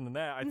American than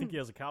that. I think he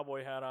has a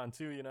cowboy hat on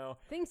too,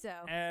 Think so.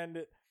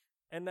 And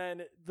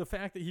then the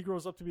fact that he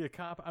grows up to be a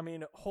cop, I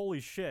mean, holy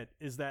shit,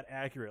 is that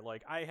accurate?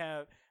 Like,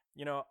 I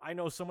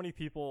know so many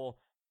people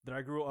that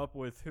I grew up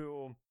with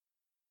who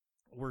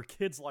were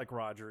kids like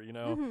Roger,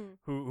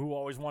 who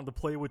always wanted to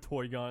play with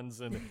toy guns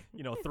and,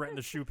 threaten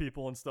to shoot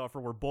people and stuff,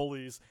 or were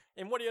bullies.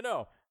 And what do you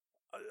know?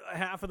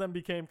 Half of them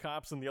became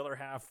cops and the other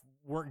half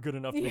weren't good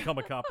enough to become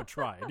a cop but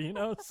tried,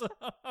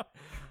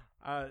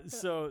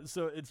 So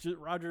it's just,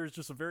 Roger is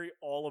just a very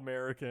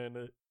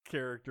all-American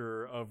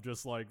character of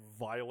just like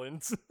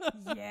violent,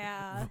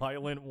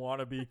 violent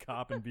wannabe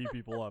cop and beat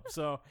people up.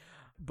 So,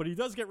 but he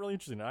does get really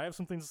interesting. I have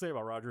some things to say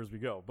about Roger as we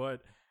go,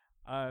 but,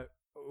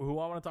 who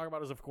I want to talk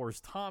about is, of course,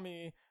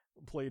 Tommy,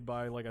 played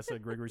by, like I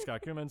said, Gregory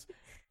Scott Cummins.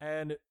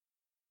 And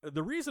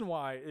the reason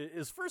why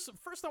is first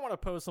I want to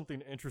pose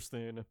something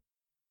interesting.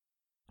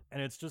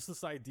 And it's just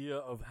this idea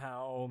of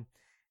how,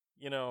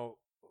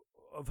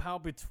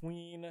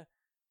 between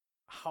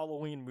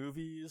Halloween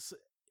movies,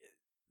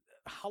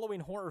 Halloween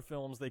horror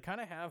films, they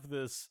kind of have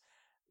this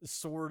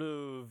sort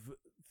of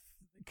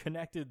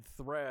connected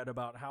thread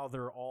about how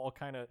they're all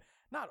kind of,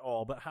 not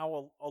all, but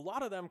how a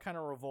lot of them kind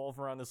of revolve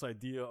around this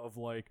idea of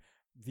like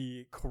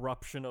the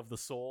corruption of the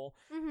soul,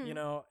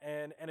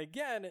 and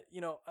again,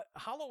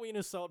 Halloween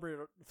is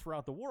celebrated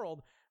throughout the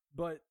world,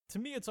 but to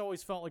me it's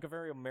always felt like a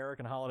very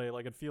American holiday.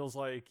 Like, it feels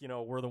like,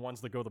 we're the ones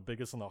that go the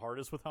biggest and the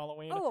hardest with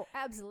Halloween. Oh,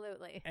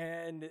 absolutely.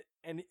 And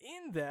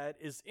in that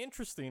is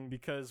interesting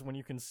because when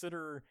you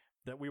consider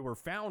that we were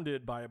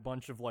founded by a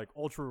bunch of like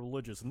ultra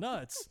religious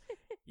nuts,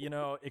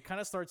 it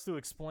kind of starts to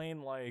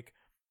explain like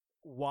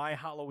why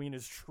Halloween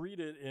is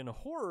treated in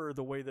horror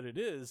the way that it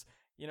is,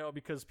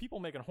 because people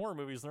making horror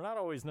movies, they're not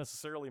always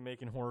necessarily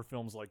making horror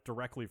films like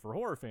directly for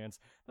horror fans.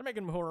 They're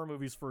making horror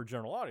movies for a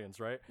general audience,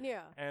 right?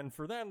 Yeah. And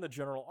for them, the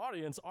general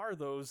audience are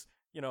those,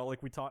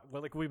 like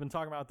we've been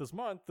talking about this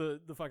month,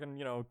 the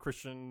fucking,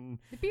 Christian,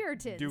 the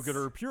Puritans,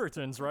 do-gooder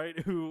Puritans, right?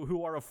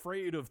 Who are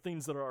afraid of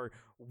things that are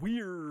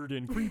weird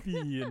and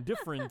creepy and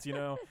different,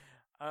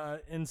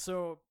 and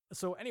so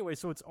anyway,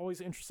 so it's always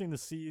interesting to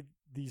see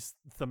these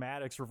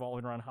thematics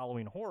revolving around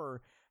Halloween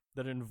horror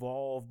that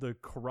involve the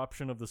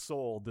corruption of the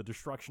soul, the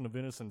destruction of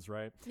innocence,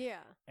 right? Yeah.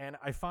 And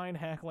I find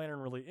Hack-O-Lantern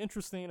really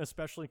interesting,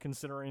 especially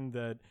considering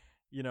that,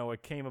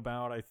 it came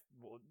about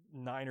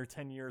 9 or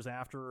 10 years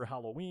after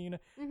Halloween.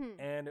 Mm-hmm.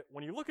 And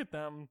when you look at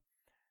them,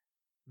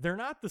 they're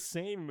not the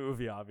same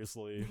movie,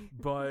 obviously,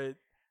 but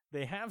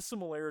they have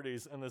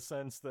similarities in the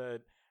sense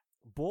that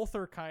both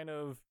are kind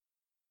of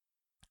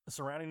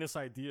surrounding this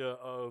idea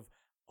of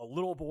a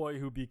little boy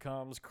who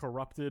becomes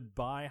corrupted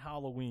by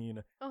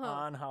Halloween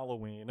on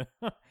Halloween,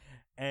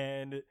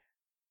 and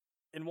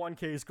in one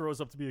case grows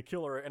up to be a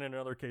killer, and in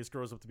another case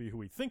grows up to be who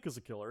we think is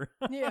a killer.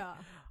 Yeah.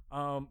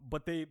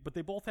 But they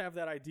both have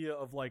that idea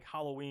of like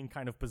Halloween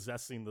kind of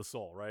possessing the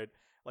soul, right?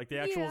 Like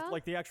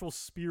the actual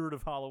spirit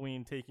of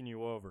Halloween taking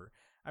you over.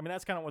 I mean,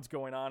 that's kind of what's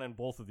going on in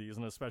both of these,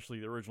 and especially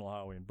the original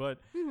Halloween. But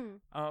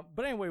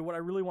but anyway, what I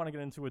really want to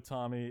get into with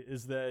Tommy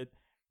is that,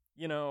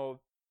 you know,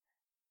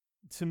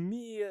 to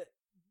me,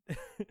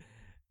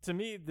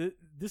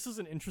 this is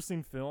an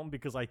interesting film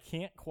because I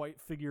can't quite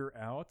figure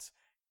out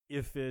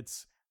if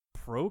it's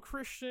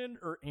pro-Christian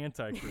or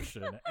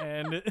anti-Christian.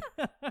 and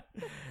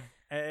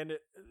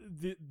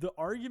the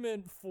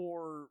argument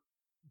for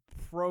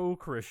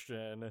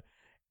pro-Christian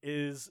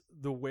is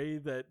the way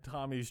that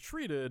Tommy's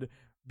treated,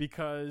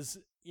 because,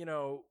 you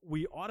know,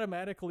 we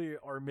automatically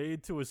are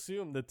made to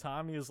assume that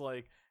Tommy is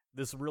like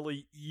this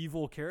really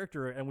evil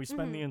character, and we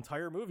spend the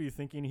entire movie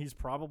thinking he's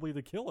probably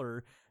the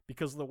killer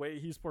because of the way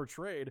he's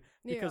portrayed,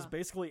 because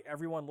basically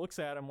everyone looks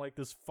at him like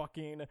this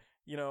fucking,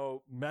 you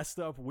know, messed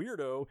up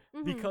weirdo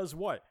because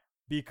what?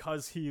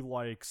 Because he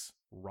likes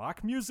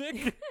rock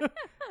music?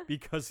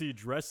 Because he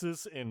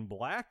dresses in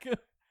black?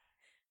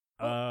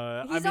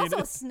 He's also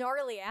a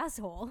snarly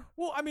asshole.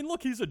 Well, I mean,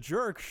 look, he's a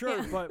jerk,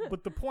 sure,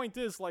 but the point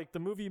is, like, the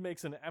movie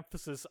makes an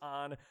emphasis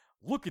on,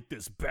 look at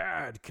this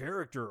bad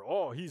character.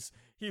 Oh,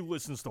 he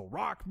listens to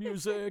rock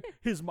music.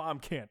 His mom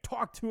can't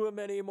talk to him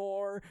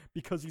anymore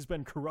because he's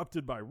been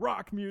corrupted by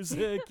rock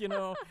music, you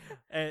know?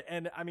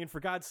 And I mean, for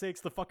God's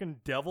sakes, the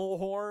fucking devil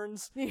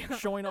horns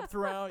showing up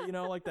throughout, you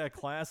know, like that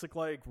classic,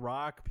 like,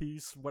 rock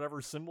piece, whatever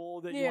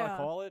symbol that you want to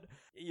call it.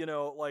 You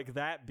know, like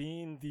that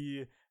being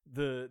the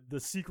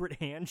secret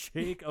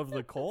handshake of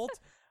the cult.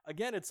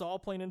 Again, it's all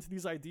playing into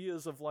these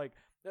ideas of like,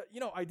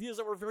 you know, ideas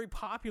that were very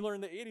popular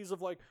in the 80s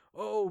of like,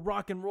 oh,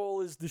 rock and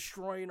roll is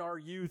destroying our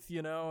youth,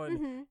 you know,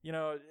 and you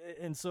know,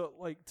 and so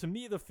like to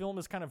me the film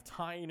is kind of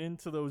tying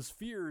into those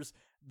fears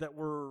that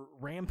were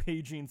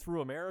rampaging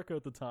through America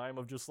at the time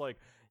of just like,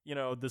 you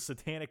know, the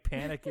satanic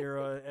panic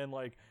era and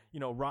like, you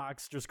know,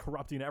 rock's just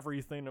corrupting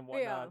everything and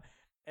whatnot.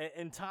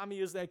 And Tommy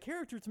is that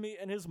character to me,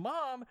 and his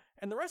mom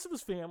and the rest of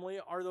his family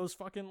are those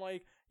fucking,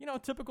 like, you know,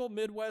 typical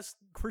Midwest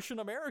Christian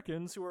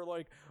Americans who are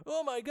like,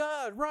 oh my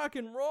God, rock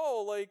and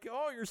roll. Like,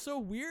 oh, you're so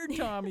weird,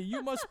 Tommy.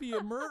 You must be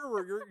a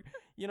murderer. You're,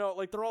 you know,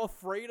 like they're all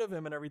afraid of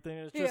him and everything.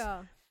 And it's just,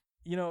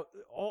 you know,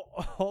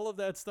 all of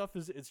that stuff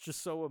it's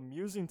just so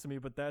amusing to me.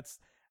 But that's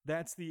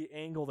the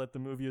angle that the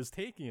movie is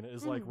taking,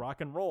 is like rock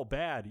and roll,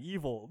 bad,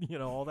 evil, you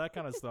know, all that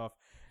kind of stuff.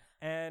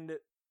 And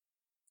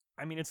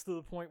I mean, it's to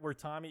the point where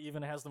Tommy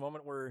even has the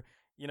moment where,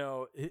 you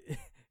know,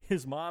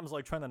 his mom's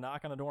like trying to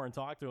knock on the door and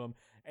talk to him,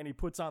 and he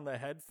puts on the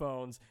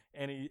headphones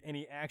and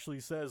he actually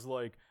says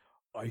like,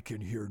 I can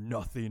hear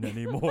nothing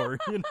anymore,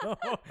 you know?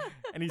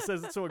 And he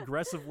says it so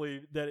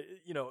aggressively that,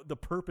 you know, the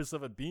purpose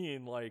of it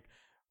being like,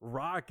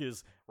 rock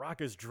is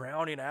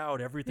drowning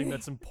out everything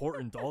that's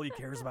important. All he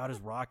cares about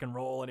is rock and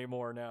roll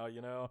anymore now,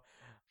 you know?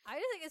 I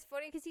just think it's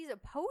funny because he's a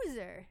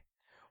poser.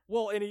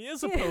 Well, and he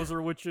is a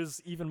poser, which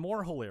is even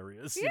more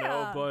hilarious, you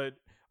know,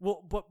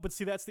 but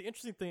see, that's the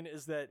interesting thing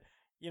is that,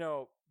 you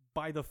know,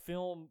 by the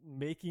film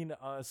making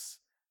us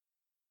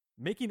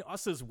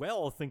as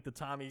well think that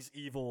Tommy's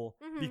evil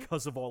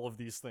because of all of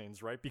these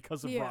things, right?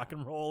 Because of rock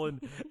and roll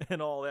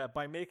and all that.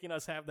 By making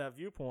us have that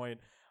viewpoint,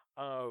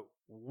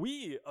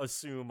 we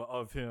assume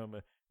of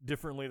him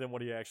differently than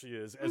what he actually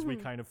is, as we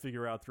kind of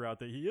figure out throughout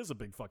that he is a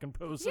big fucking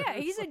poser. Yeah,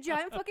 he's a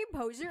giant fucking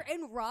poser,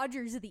 and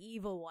Roger's the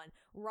evil one.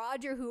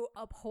 Roger, who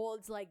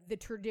upholds like the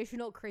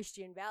traditional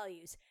Christian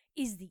values,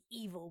 is the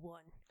evil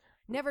one.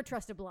 Never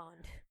trust a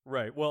blonde.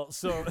 Right. Well,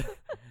 so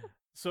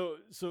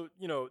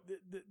you know,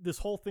 this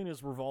whole thing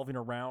is revolving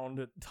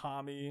around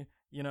Tommy,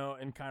 you know,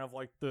 and kind of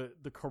like the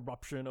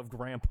corruption of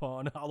Grandpa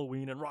and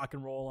Halloween and rock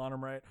and roll on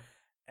him, right?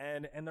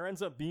 And there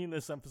ends up being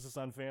this emphasis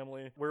on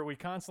family, where we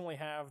constantly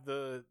have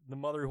the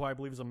mother, who I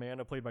believe is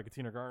Amanda, played by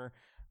Katina Garner,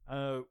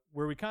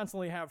 where we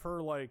constantly have her,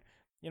 like,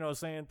 you know,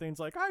 saying things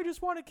like, I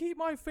just want to keep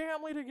my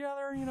family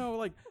together, you know,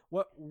 like,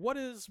 why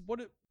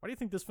do you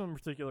think this film in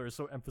particular is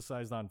so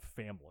emphasized on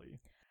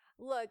family?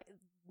 Look,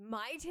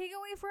 my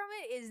takeaway from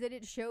it is that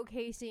it's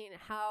showcasing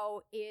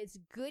how it's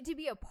good to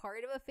be a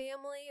part of a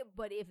family,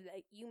 but if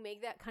you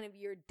make that kind of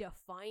your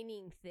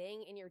defining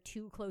thing and you're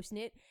too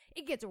close-knit,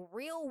 it gets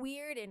real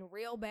weird and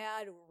real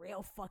bad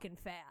real fucking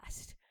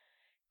fast.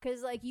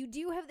 Because, like, you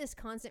do have this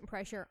constant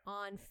pressure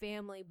on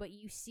family, but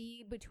you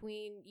see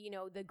between, you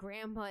know, the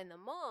grandpa and the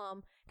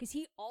mom, because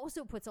he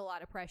also puts a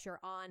lot of pressure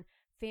on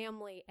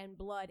family and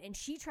blood, and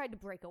she tried to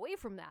break away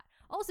from that.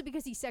 Also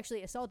because he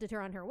sexually assaulted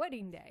her on her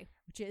wedding day,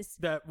 which is...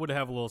 That would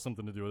have a little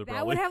something to do with it, that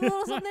probably. would have a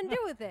little something to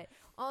do with it.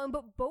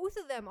 But both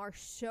of them are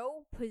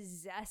so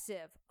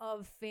possessive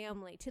of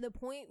family to the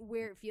point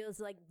where it feels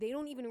like they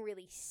don't even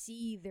really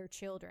see their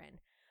children.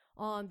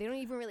 They don't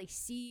even really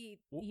see,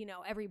 you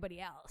know, everybody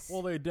else.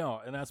 Well, they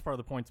don't, and that's part of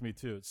the point to me,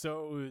 too.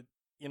 So,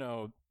 you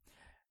know,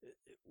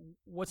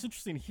 what's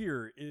interesting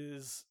here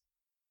is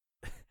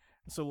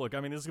So look, I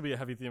mean, this is gonna be a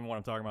heavy theme of what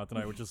I'm talking about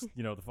tonight, which is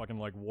the fucking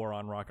like war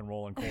on rock and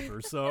roll and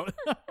culture. So,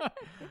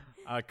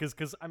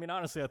 because I mean,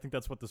 honestly, I think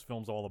that's what this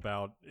film's all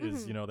about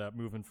is that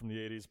movement from the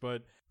 '80s.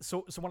 But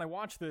so when I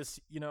watch this,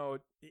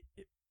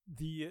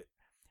 the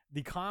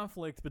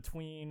conflict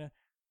between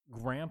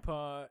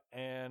Grandpa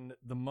and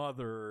the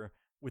mother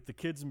with the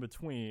kids in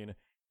between,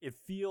 it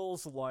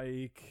feels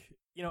like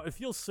it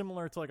feels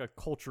similar to like a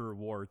culture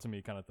war to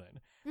me kind of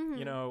thing.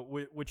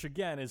 Which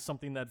again is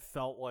something that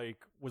felt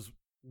like was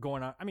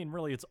going on. I mean,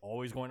 really, it's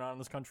always going on in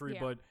this country,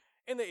 but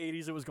in the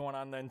 80s, it was going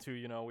on then too.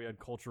 We had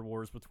culture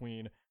wars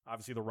between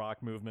obviously the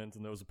rock movement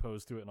and those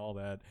opposed to it and all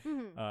that.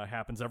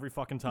 Happens every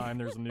fucking time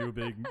there's a new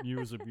big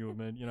music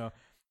movement,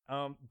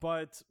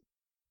 but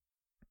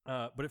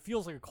it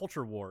feels like a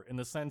culture war in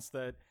the sense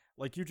that,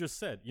 like you just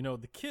said,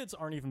 the kids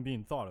aren't even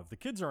being thought of. The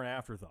kids are an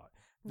afterthought.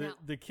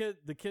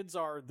 The kids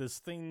are this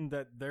thing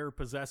that they're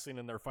possessing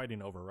and they're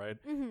fighting over, right?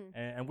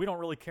 And we don't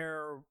really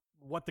care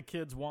what the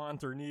kids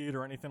want or need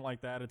or anything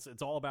like that.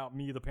 It's all about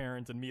me, the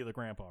parent, and me, the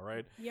grandpa,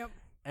 right? Yep.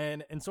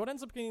 And so it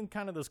ends up being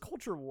kind of this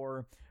culture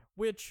war,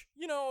 which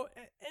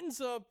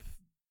ends up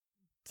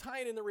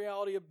tying in the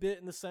reality a bit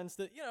in the sense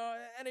that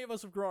any of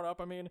us have grown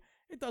up. I mean,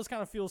 it does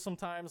kind of feel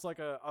sometimes like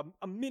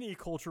a mini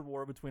culture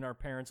war between our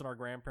parents and our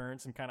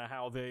grandparents and kind of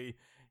how they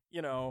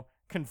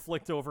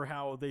conflict over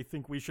how they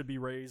think we should be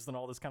raised and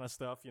all this kind of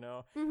stuff,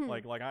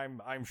 like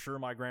I'm sure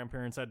my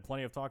grandparents had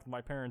plenty of talk to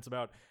my parents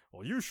about,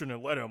 well, you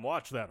shouldn't let him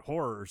watch that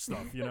horror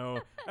stuff,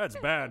 that's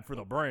bad for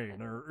the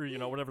brain or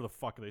whatever the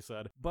fuck they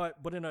said. But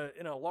in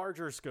a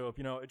larger scope,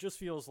 it just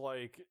feels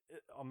like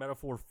a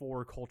metaphor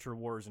for culture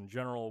wars in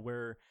general,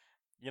 where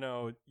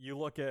you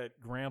look at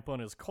Grandpa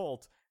and his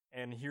cult,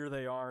 and here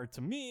they are,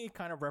 to me,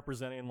 kind of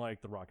representing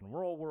like the rock and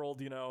roll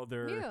world.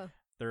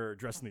 They're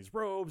dressed in these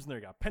robes and they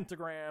got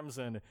pentagrams,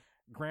 and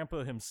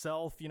Grandpa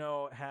himself,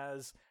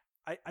 has,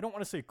 I don't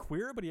want to say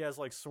queer, but he has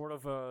like sort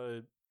of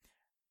a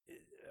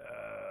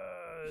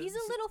he's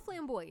a little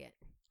flamboyant.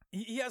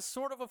 He has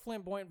sort of a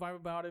flamboyant vibe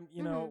about him,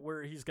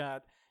 where he's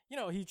got,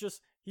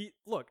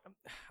 look,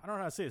 I don't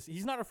know how to say this.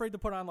 He's not afraid to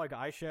put on like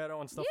eyeshadow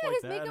and stuff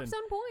like that. Yeah, his makeup's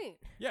on point.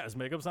 Yeah, his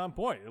makeup's on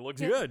point. It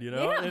looks good,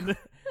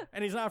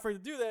 and he's not afraid to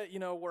do that,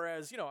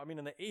 whereas, I mean,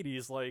 in the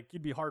 80s, like,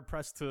 you'd be hard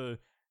pressed to,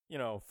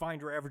 find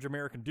your average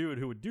American dude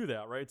who would do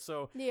that, right?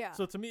 So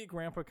to me,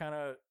 Grandpa kind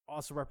of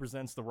also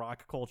represents the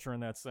rock culture in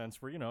that sense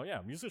where,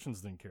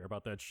 musicians didn't care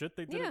about that shit.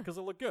 They did it because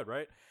it looked good,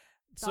 right?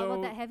 It's all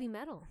about that heavy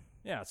metal.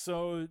 Yeah,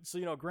 so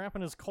Grandpa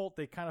and his cult,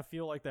 they kind of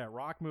feel like that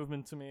rock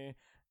movement to me,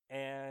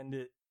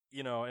 and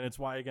and it's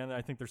why, again,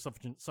 I think there's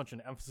such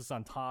an emphasis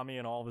on Tommy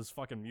and all of his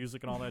fucking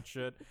music and all that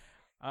shit.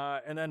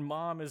 And then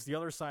Mom is the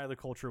other side of the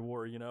culture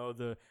war,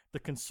 the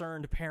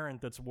concerned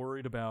parent that's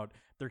worried about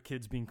their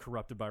kids being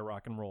corrupted by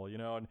rock and roll,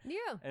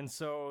 and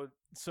so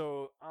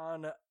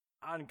on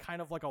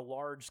kind of like a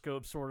large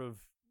scope sort of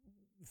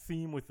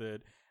theme with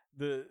it,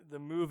 the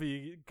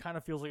movie kind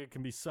of feels like it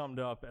can be summed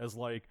up as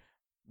like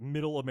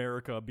middle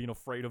America being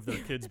afraid of their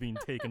kids being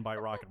taken by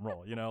rock and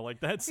roll, like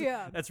that's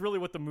really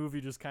what the movie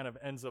just kind of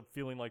ends up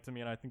feeling like to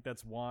me. And I think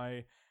that's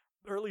why,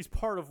 or at least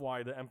part of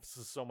why, the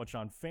emphasis is so much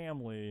on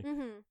family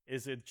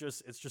is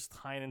it's just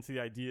tying into the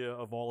idea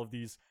of all of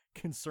these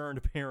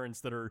concerned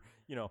parents that are,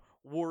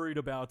 worried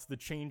about the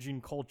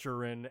changing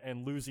culture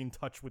and losing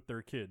touch with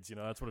their kids.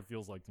 That's what it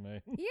feels like to me.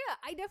 Yeah,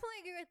 I definitely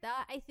agree with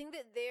that. I think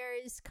that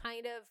there's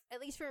kind of, at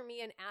least for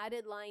me, an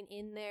added line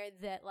in there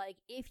that, like,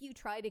 if you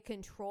try to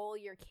control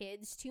your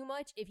kids too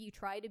much, if you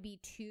try to be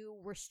too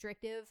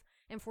restrictive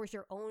and force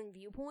your own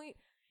viewpoint,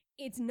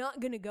 it's not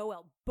going to go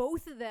well.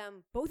 Both of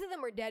them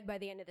are dead by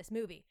the end of this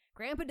movie.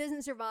 Grandpa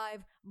doesn't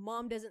survive.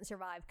 Mom doesn't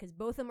survive because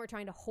both of them are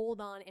trying to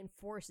hold on and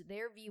force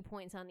their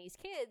viewpoints on these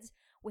kids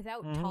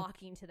without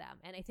talking to them.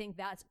 And I think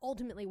that's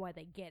ultimately why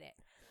they get it.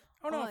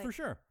 Oh, no, for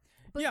sure.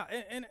 But, yeah,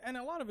 and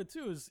a lot of it,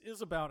 too,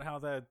 is about how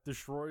that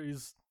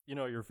destroys,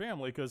 your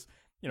family because,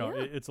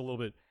 it's a little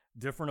bit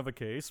different of a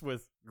case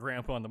with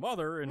Grandpa and the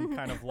mother and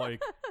kind of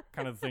like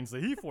things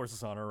that he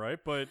forces on her, right?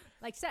 But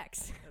like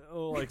sex.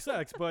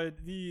 But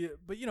at the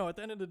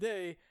end of the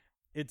day,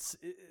 it's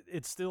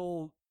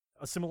still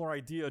a similar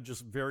idea,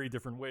 just very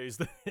different ways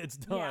that it's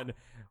done,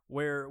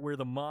 where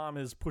the mom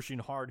is pushing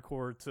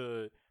hardcore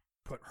to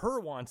put her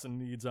wants and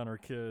needs on her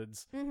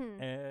kids.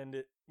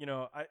 And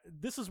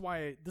this is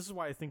why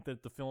I think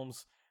that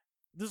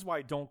this is why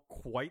I don't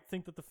quite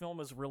think that the film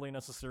is really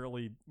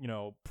necessarily,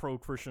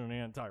 pro-Christian and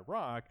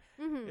anti-rock,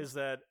 is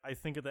that I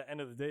think at the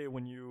end of the day,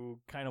 when you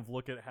kind of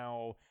look at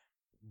how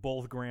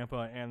both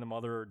Grandpa and the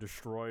mother are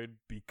destroyed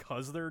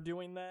because they're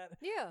doing that,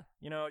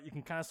 you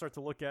can kind of start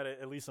to look at it,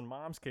 at least in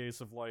Mom's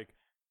case, of like,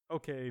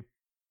 okay,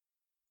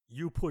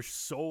 you push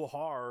so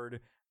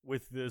hard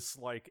with this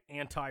like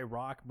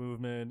anti-rock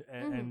movement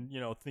and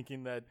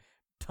thinking that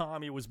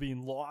Tommy was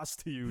being lost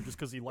to you just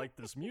because he liked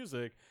this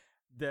music,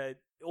 that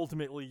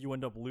ultimately you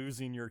end up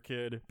losing your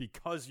kid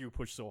because you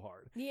pushed so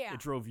hard. Yeah. It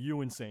drove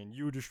you insane.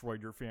 You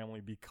destroyed your family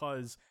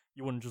because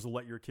you wouldn't just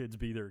let your kids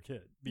be your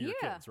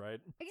kids, right?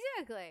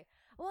 Exactly.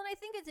 Well, and I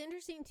think it's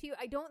interesting too.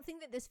 I don't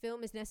think that this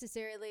film is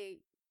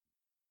necessarily,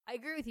 I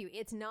agree with you.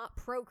 It's not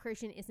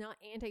pro-Christian. It's not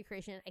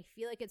anti-Christian. I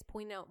feel like it's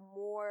pointing out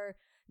more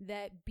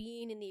that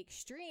being in the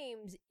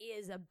extremes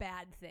is a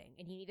bad thing,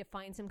 and you need to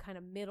find some kind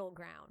of middle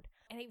ground.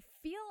 And I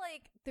feel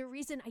like the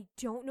reason I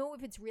don't know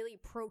if it's really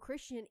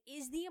pro-Christian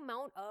is the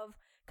amount of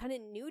kind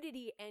of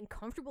nudity and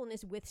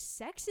comfortableness with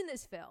sex in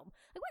this film.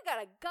 Like, we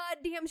got a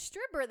goddamn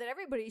stripper that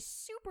everybody's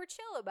super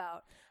chill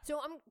about. So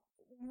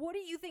what do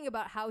you think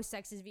about how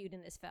sex is viewed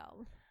in this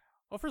film?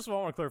 Well, first of all,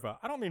 I want to clarify.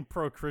 I don't mean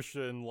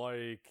pro-Christian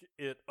like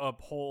it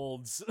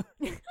upholds,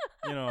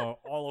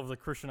 all of the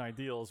Christian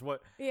ideals.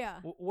 What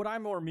I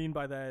more mean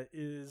by that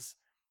is,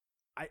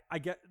 I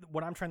get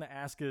what I'm trying to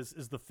ask is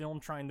the film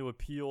trying to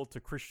appeal to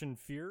Christian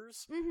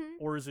fears,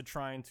 or is it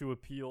trying to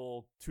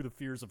appeal to the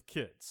fears of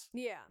kids?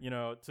 Yeah,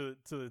 to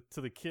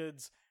the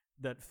kids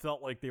that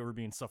felt like they were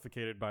being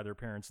suffocated by their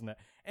parents and that.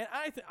 And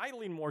I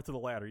lean more to the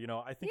latter.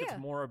 I think it's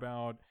more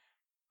about.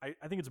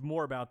 I think it's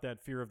more about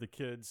that fear of the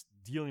kids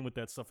dealing with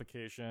that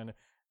suffocation.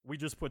 We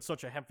just put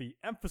such a heavy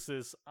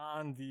emphasis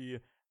on the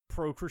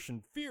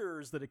pro-Christian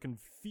fears that it can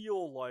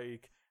feel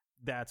like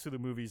that's who the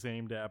movie's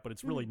aimed at, but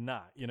it's really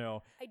not,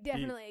 I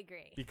definitely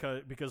agree.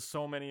 Because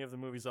so many of the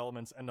movie's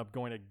elements end up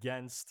going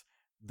against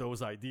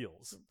those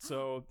ideals.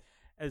 So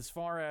as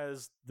far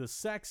as the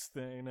sex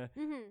thing,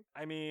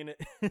 I mean,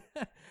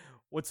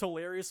 what's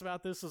hilarious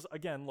about this is,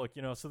 again, look,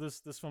 so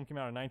this film came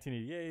out in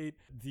 1988.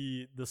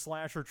 The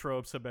slasher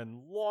tropes have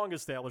been long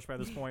established by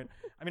this point.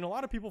 I mean, a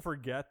lot of people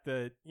forget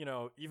that,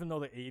 even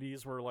though the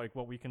 80s were like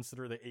what we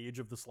consider the age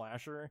of the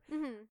slasher,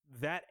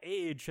 that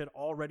age had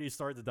already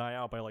started to die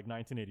out by like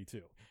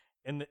 1982.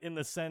 In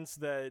the sense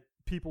that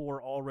people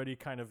were already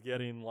kind of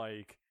getting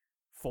like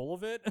full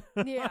of it.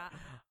 Yeah.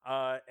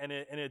 And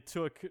it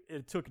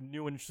took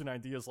new interesting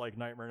ideas like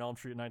Nightmare on Elm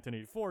Street in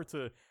 1984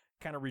 to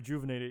kind of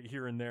rejuvenate it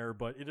here and there,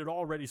 but it had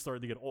already started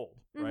to get old,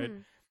 right?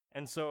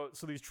 And so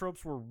these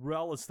tropes were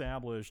well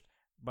established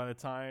by the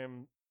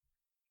time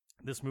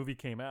this movie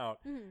came out.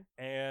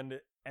 And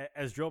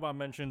as Joe Bob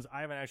mentions,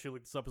 I haven't actually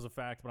looked this up as a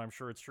fact, but I'm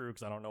sure it's true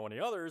because I don't know any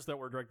others that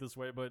were directed this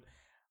way. But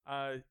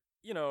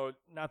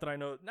not that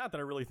I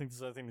really think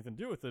this has anything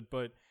to do with it,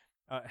 but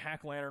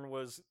Hack Lantern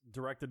was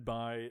directed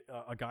by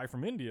a guy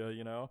from India,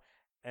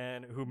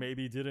 and who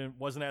maybe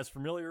wasn't as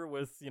familiar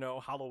with,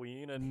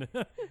 Halloween and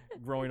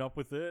growing up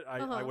with it.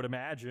 I would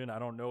imagine. I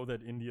don't know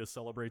that India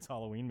celebrates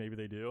Halloween. Maybe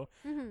they do.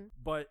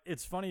 But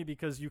it's funny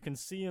because you can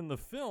see in the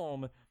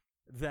film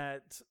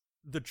that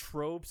the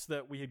tropes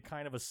that we had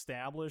kind of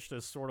established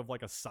as sort of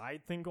like a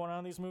side thing going on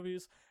in these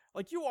movies,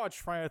 like you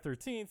watch Friday the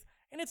 13th,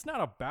 and it's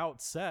not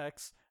about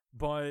sex,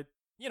 but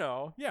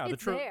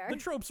the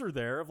tropes are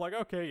there of like,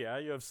 okay, yeah,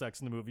 you have sex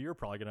in the movie, you're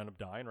probably gonna end up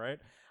dying, right?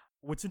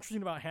 What's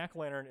interesting about Hack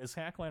Lantern is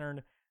Hack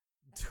Lantern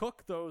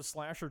took those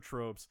slasher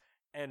tropes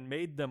and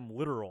made them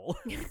literal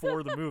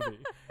for the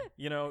movie,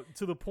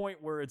 to the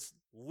point where it's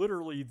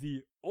literally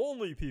the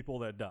only people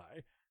that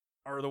die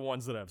are the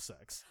ones that have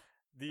sex.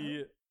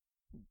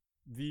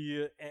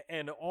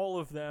 And all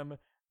of them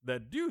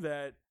that do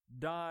that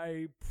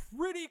die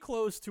pretty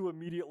close to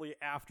immediately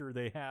after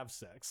they have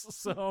sex.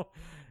 So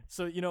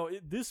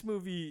this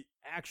movie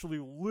actually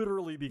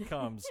literally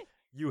becomes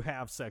you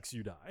have sex,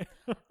 you die.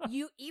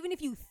 Even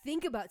if you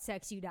think about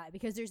sex, you die,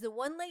 because there's the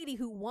one lady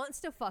who wants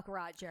to fuck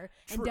Roger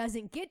and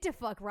doesn't get to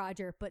fuck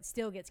Roger, but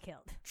still gets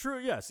killed. True,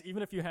 yes.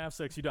 Even if you have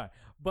sex, you die.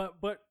 But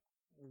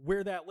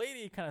where that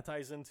lady kind of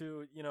ties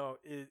into,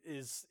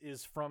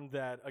 is from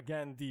that,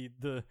 again,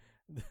 the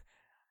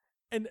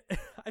and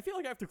I feel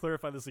like I have to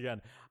clarify this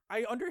again.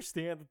 I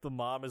understand that the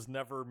mom is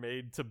never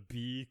made to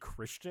be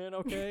Christian,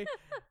 okay?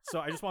 So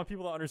I just want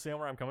people to understand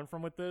where I'm coming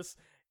from with this.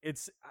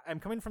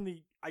 I'm coming from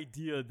the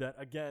idea that,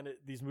 again,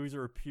 these movies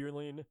are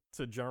appealing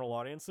to general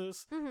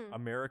audiences.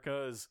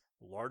 America is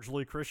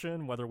largely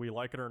Christian, whether we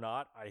like it or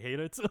not. I hate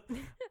it.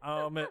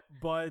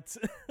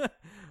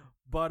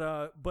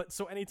 But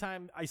so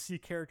anytime I see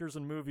characters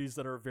in movies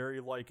that are very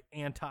like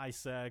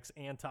anti-sex,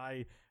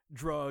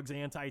 anti-drugs,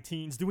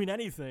 anti-teens, doing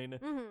anything,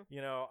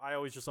 I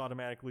always just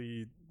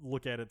automatically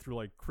look at it through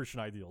like Christian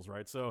ideals,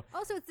 right? So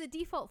also, it's the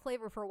default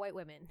flavor for white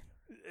women.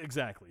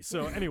 Exactly.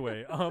 So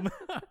anyway,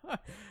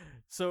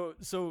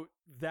 so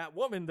that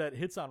woman that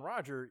hits on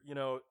Roger,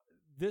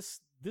 this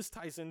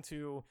ties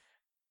into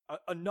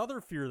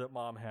another fear that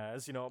mom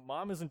has.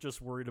 Mom isn't just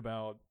worried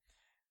about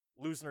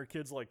losing her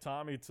kids like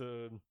Tommy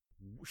to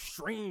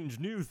strange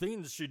new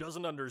things she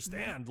doesn't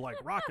understand, like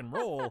rock and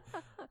roll.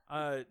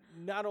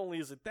 Not only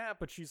is it that,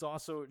 but she's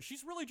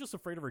really just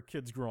afraid of her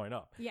kids growing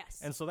up.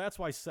 Yes. And so that's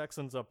why sex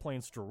ends up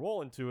playing such a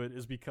role into it,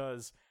 is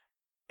because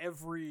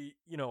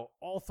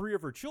all three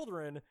of her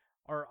children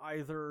are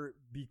either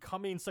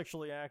becoming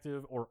sexually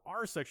active or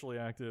are sexually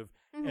active,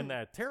 and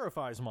that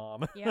terrifies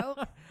mom.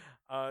 Yep.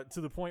 To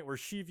the point where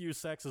she views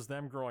sex as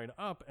them growing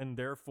up, and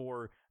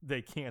therefore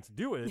they can't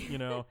do it,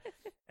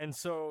 And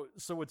so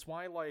it's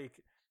why,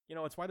 like,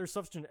 it's why there's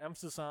such an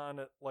emphasis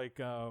on, like,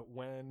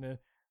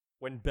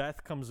 when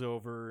Beth comes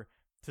over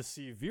to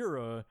see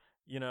Vera,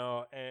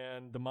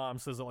 and the mom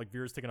says that, like,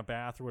 Vera's taking a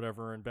bath or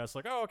whatever, and Beth's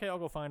like, oh, okay, I'll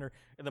go find her.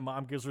 And the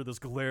mom gives her this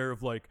glare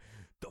of, like,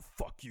 the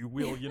fuck you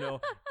will, you know?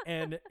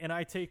 and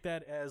I take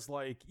that as,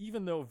 like,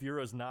 even though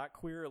Vera's not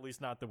queer, at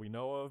least not that we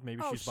know of,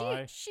 maybe she's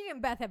bi. She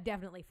and Beth have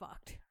definitely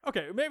fucked.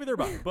 Okay, maybe they're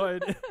bi,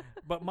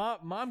 but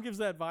mom gives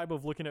that vibe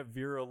of looking at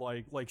Vera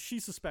like she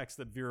suspects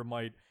that Vera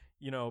might,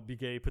 you know, be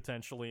gay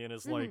potentially, and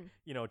is like,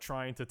 you know,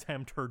 trying to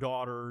tempt her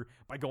daughter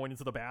by going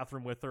into the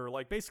bathroom with her.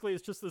 Like, basically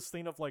it's just this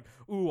thing of like,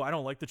 ooh, I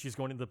don't like that she's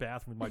going into the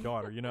bathroom with my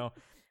daughter, you know?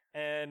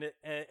 And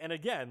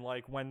again,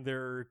 like, when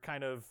they're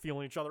kind of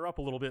feeling each other up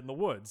a little bit in the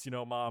woods, you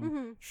know,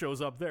 mom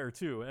shows up there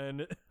too.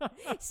 And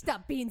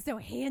stop being so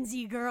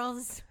handsy,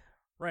 girls.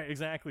 Right,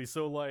 exactly.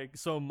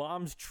 So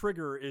mom's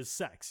trigger is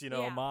sex, you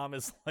know. Yeah.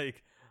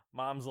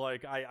 Mom's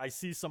like, I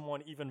see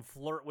someone even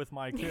flirt with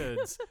my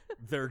kids,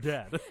 they're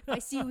dead. If I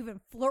see you even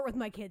flirt with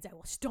my kids, I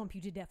will stomp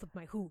you to death with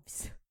my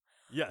hooves.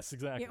 Yes,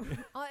 exactly.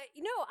 I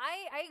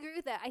agree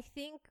with that. I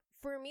think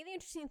for me, the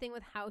interesting thing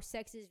with how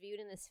sex is viewed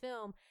in this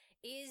film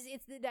is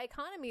it's the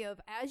dichotomy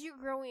of, as you're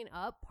growing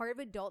up, part of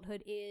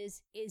adulthood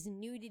is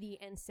nudity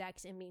and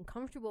sex and being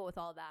comfortable with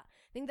all that.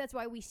 I think that's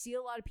why we see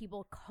a lot of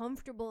people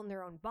comfortable in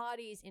their own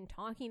bodies and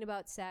talking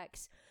about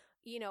sex,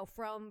 you know,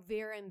 from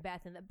Vera and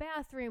Beth in the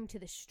bathroom to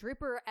the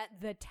stripper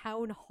at the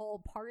town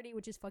hall party,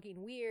 which is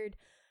fucking weird.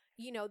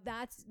 You know,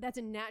 that's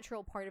a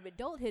natural part of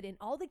adulthood, and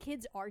all the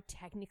kids are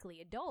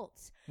technically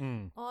adults.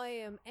 And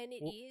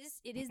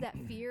it is that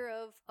fear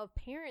of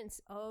parents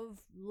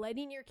of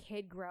letting your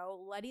kid grow,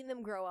 letting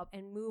them grow up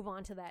and move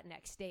on to that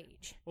next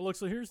stage. Well, look,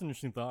 so here's an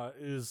interesting thought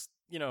is,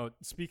 you know,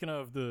 speaking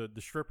of the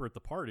stripper at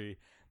the party,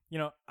 you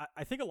know,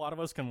 I think a lot of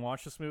us can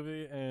watch this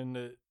movie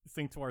and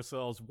think to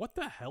ourselves, what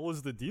the hell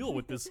is the deal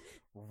with this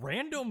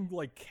random,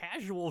 like,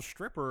 casual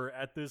stripper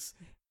at this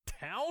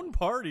town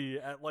party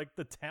at, like,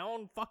 the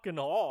town fucking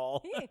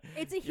hall?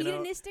 It's a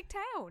hedonistic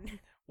town.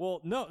 Well,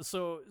 no,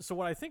 so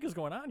what I think is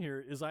going on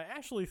here is I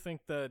actually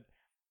think that,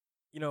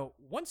 you know,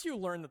 once you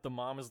learn that the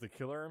mom is the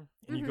killer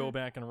and you go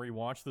back and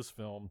rewatch this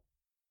film,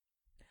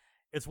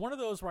 it's one of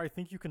those where I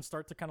think you can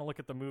start to kind of look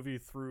at the movie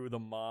through the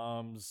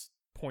mom's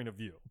point of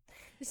view.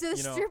 So the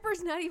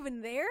stripper's not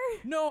even there?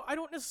 No, I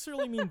don't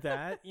necessarily mean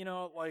that. You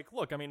know, like,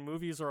 look, I mean,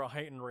 movies are a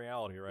heightened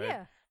reality, right?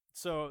 Yeah.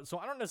 So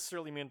I don't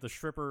necessarily mean the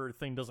stripper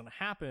thing doesn't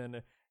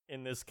happen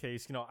in this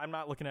case. You know, I'm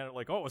not looking at it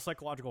like, oh, a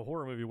psychological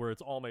horror movie where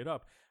it's all made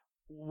up.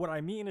 What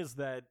I mean is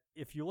that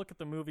if you look at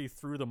the movie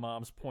through the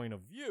mom's point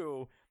of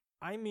view,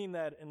 I mean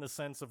that in the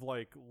sense of,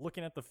 like,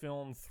 looking at the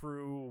film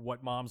through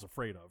what mom's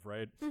afraid of,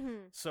 right?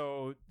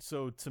 So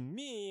to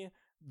me,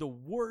 the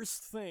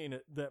worst thing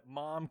that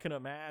mom can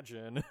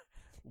imagine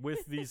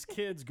with these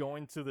kids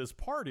going to this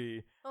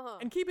party,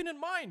 and keeping in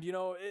mind, you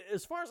know,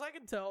 as far as I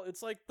can tell,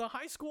 it's like the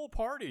high school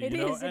party. It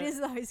is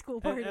the high school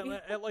party.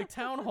 At like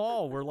town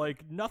hall, where,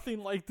 like,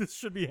 nothing like this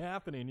should be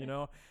happening, you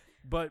know?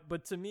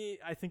 But to me,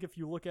 I think if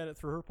you look at it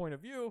through her point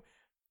of view,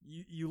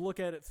 you look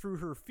at it through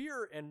her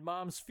fear, and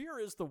mom's fear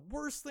is the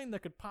worst thing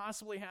that could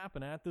possibly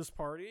happen at this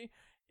party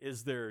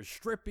is there's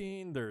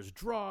stripping, there's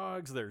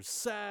drugs, there's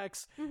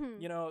sex,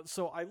 you know?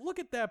 So I look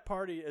at that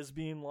party as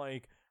being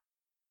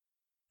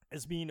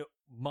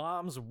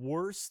mom's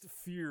worst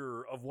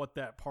fear of what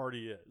that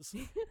party is.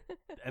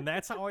 And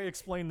that's how I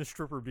explain the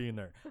stripper being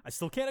there. I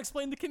still can't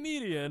explain the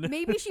comedian.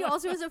 Maybe she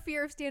also has a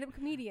fear of stand-up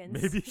comedians.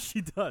 Maybe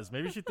she does.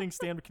 Maybe she thinks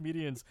stand-up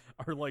comedians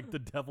are like the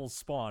devil's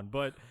spawn,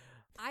 but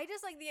I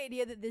just like the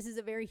idea that this is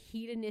a very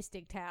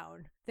hedonistic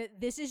town. That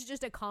this is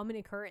just a common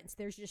occurrence.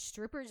 There's just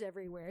strippers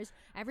everywhere.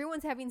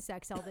 Everyone's having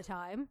sex all the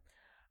time.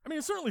 I mean,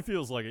 it certainly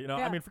feels like it, you know.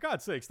 Yeah. I mean, for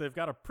God's sakes, they've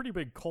got a pretty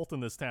big cult in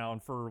this town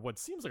for what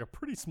seems like a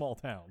pretty small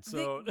town.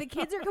 So the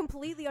kids are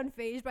completely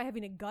unfazed by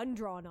having a gun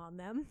drawn on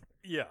them.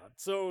 Yeah.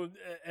 So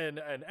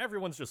and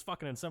everyone's just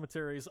fucking in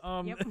cemeteries.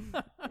 Yep.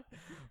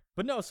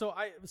 But no. So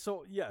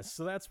yes.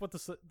 So that's what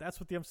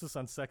the emphasis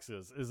on sex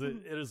is.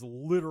 It is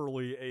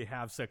literally a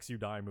have sex you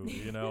die movie.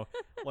 You know,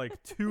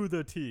 like to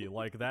the T.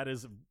 Like that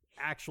is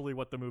actually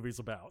what the movie's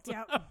about.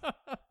 Yep.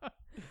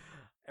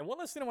 And one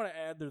last thing I want to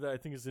add there that I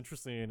think is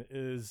interesting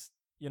is,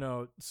 you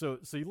know, so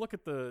you look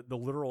at the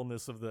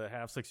literalness of the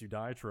have sex you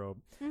die trope.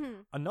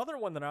 Another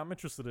one that I'm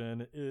interested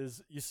in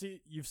is,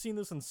 you've seen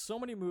this in so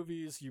many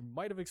movies, you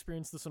might have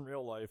experienced this in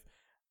real life,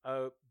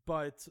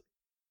 but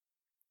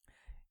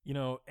you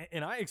know,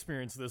 and I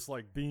experienced this,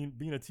 like,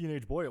 being a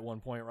teenage boy at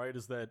one point, right,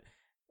 is that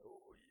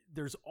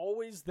there's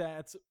always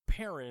that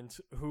parent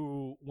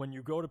who, when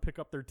you go to pick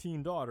up their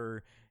teen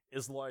daughter,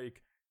 is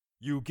like,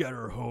 you get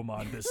her home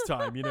on this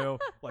time, you know,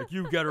 like,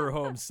 you get her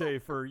home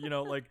safe, or, you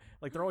know, like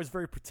they're always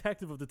very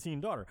protective of the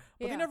teen daughter,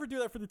 but they never do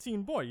that for the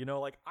teen boy, you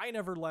know, like, I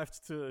never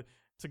left to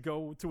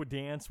go to a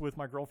dance with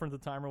my girlfriend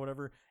at the time or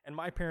whatever, and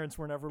my parents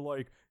were never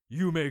like,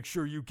 you make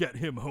sure you get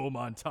him home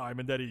on time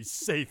and that he's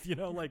safe, you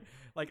know, like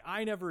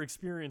I never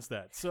experienced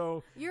that.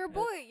 So you're a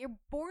boy, you're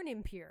born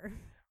impure.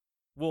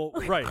 Well,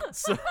 right.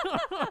 So,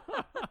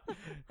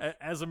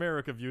 as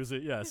America views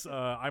it, yes,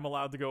 I'm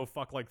allowed to go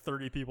fuck like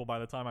 30 people by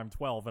the time I'm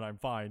 12, and I'm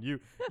fine.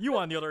 You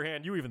on the other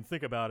hand, you even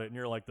think about it, and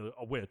you're like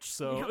a witch.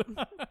 So,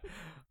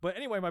 but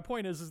anyway, my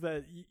point is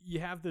that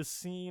you have this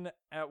scene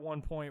at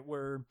one point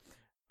where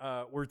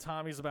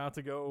Tommy's about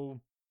to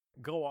go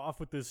go off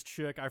with this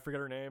chick. I forget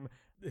her name.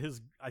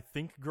 His, I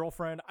think,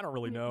 girlfriend. I don't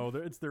really know.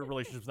 Their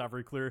relationship's not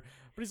very clear.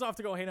 But he's off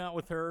to go hang out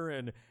with her,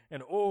 and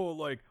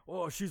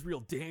she's real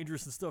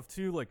dangerous and stuff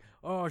too. Like,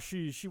 oh,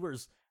 she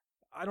wears,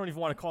 I don't even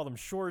want to call them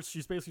shorts.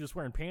 She's basically just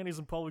wearing panties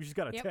in public. She's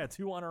got a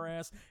tattoo on her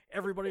ass.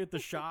 Everybody at the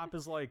shop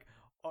is like,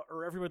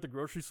 or everybody at the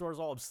grocery store is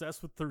all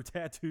obsessed with her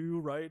tattoo,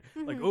 right?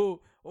 Like,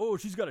 oh,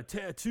 she's got a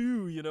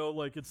tattoo, you know,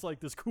 like it's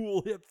like this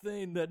cool hip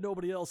thing that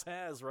nobody else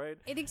has, right?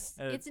 It's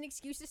an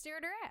excuse to stare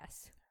at her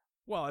ass.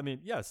 Well, I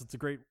mean, yes, it's a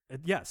great,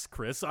 yes,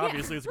 Chris,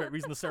 obviously it's a great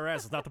reason to stare at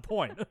ass. It's not the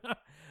point.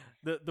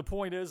 The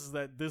point is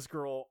that this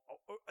girl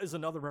is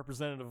another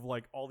representative of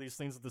like all these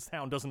things that this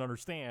town doesn't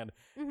understand,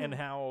 and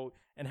how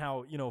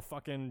you know,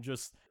 fucking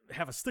just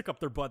have a stick up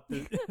their butt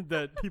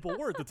that people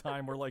were at the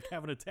time, where like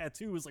having a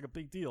tattoo is like a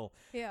big deal.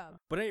 Yeah.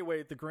 But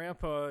anyway, the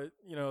grandpa,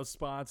 you know,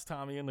 spots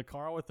Tommy in the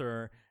car with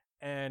her,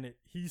 and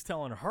he's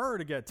telling her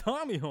to get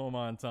Tommy home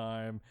on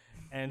time,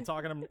 and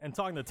talking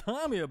to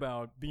Tommy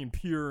about being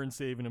pure and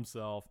saving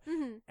himself.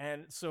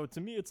 And so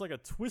to me, it's like a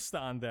twist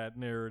on that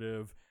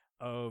narrative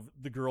of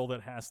the girl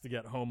that has to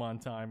get home on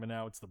time, and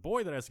now it's the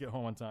boy that has to get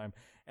home on time.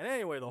 And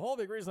anyway, the whole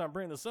big reason I'm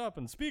bringing this up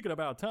and speaking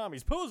about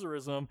Tommy's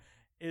poserism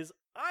is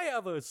I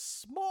have a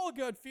small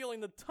gut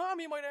feeling that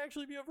Tommy might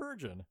actually be a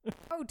virgin.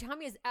 Oh,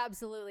 Tommy is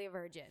absolutely a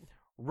virgin.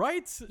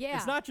 Right? Yeah.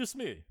 It's not just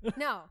me.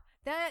 No.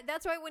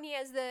 That's why when he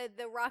has the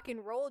rock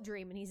and roll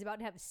dream and he's about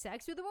to have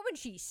sex with a woman,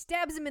 she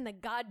stabs him in the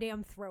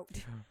goddamn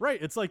throat.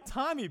 Right. It's like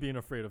Tommy being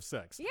afraid of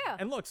sex. Yeah.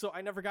 And look, so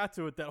I never got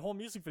to it. That whole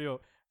music video.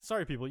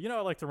 Sorry, people. You know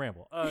I like to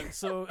ramble.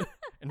 So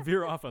and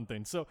veer off on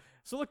things. So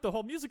look, the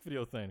whole music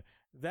video thing.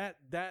 That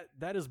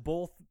is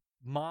both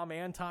Mom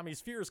and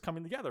Tommy's fears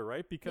coming together,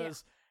 right?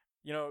 Because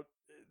you know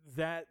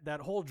that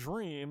whole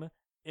dream,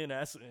 in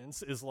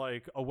essence, is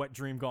like a wet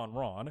dream gone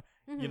wrong.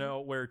 You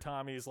know, where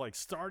Tommy's like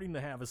starting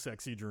to have a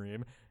sexy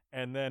dream,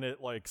 and then it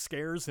like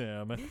scares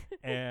him,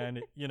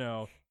 and you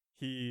know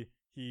he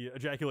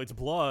ejaculates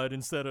blood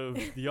instead of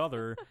the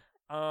other,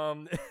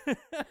 out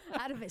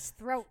of his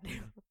throat.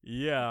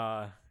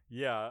 Yeah,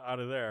 out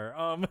of there.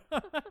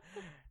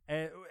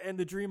 And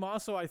the dream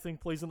also, I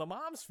think, plays in the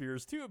mom's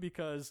fears too,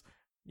 because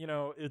you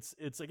know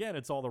it's again,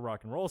 it's all the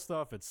rock and roll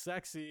stuff. It's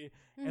sexy,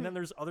 and then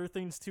there's other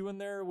things too in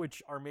there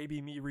which are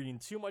maybe me reading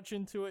too much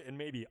into it, and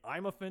maybe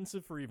I'm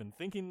offensive for even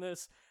thinking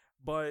this.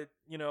 But,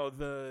 you know,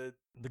 the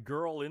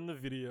girl in the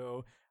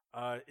video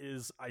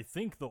is, I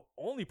think, the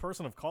only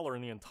person of color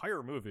in the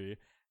entire movie.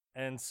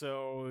 And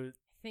so...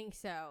 I think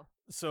so.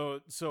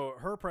 So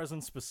her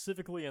presence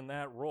specifically in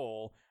that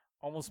role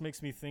almost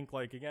makes me think,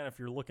 like, again, if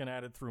you're looking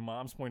at it through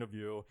Mom's point of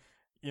view,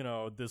 you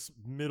know, this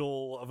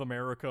middle of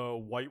America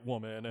white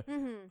woman,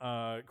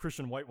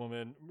 Christian white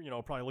woman, you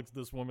know, probably looks at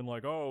this woman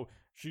like, oh,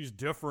 she's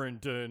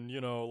different and, you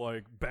know,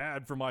 like,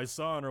 bad for my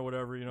son or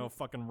whatever, you know,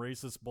 fucking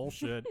racist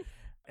bullshit.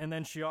 And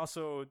then she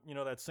also, you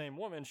know, that same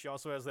woman, she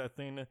also has that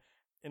thing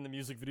in the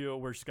music video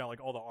where she's got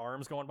like all the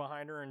arms going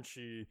behind her, and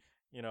she,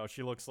 you know,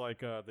 she looks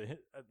like the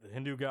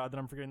Hindu god that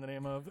I'm forgetting the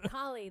name of.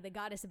 Kali, the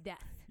goddess of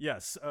death.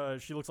 Yes,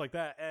 she looks like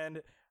that.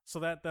 And so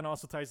that then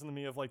also ties into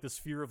me of like this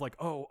fear of like,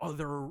 oh,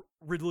 other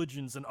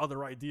religions and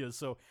other ideas.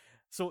 So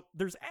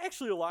there's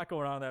actually a lot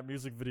going on in that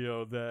music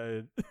video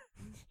that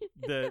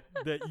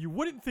that you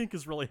wouldn't think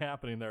is really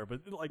happening there, but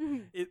like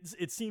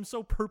it seems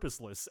so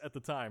purposeless at the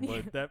time.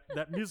 But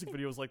that music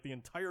video is like the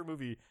entire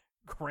movie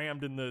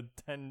crammed into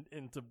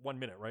 1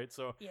 minute, right?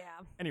 So yeah.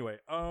 Anyway,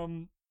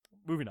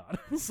 moving on.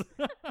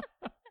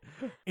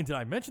 And did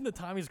I mention that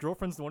Tommy's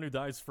girlfriend's the one who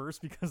dies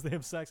first because they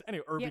have sex?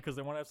 Anyway, or because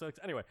they want to have sex?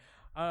 Anyway,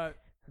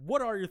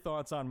 what are your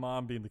thoughts on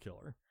Mom being the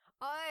killer?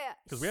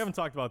 Because we haven't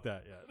talked about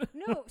that yet.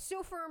 No,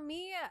 so for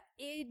me,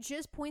 it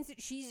just points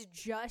that she's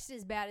just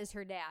as bad as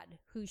her dad,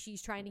 who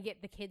she's trying to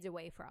get the kids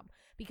away from,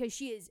 because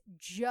she is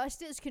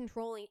just as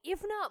controlling,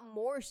 if not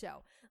more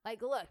so.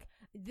 Like, look,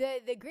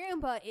 the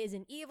grandpa is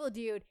an evil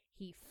dude.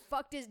 He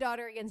fucked his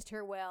daughter against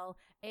her will,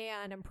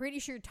 and I'm pretty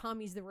sure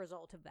Tommy's the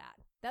result of that.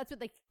 That's what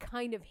they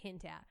kind of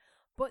hint at.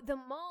 But the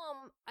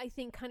mom, I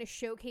think, kind of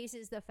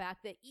showcases the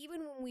fact that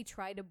even when we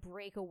try to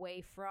break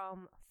away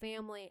from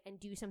family and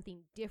do something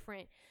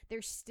different,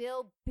 there's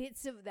still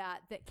bits of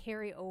that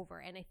carry over.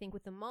 And I think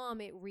with the mom,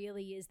 it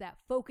really is that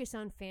focus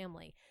on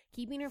family,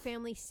 keeping her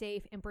family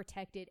safe and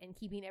protected and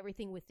keeping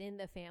everything within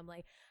the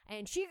family.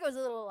 And she goes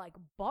a little like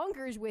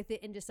bonkers with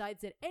it and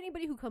decides that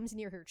anybody who comes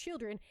near her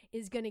children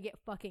is going to get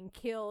fucking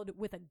killed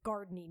with a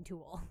gardening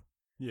tool.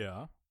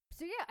 Yeah.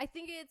 So yeah, I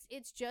think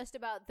it's just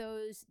about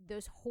those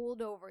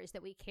holdovers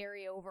that we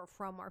carry over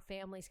from our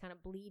families kind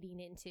of bleeding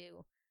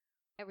into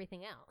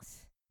everything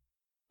else.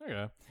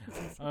 Okay.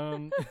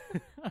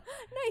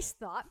 Nice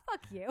thought.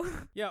 Fuck you.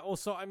 Yeah, well,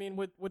 so, I mean,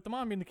 with the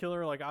mom being the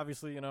killer, like,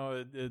 obviously, you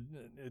know,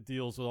 it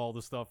deals with all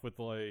the stuff with,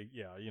 like,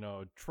 yeah, you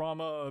know,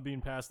 trauma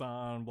being passed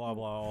on, blah,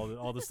 blah,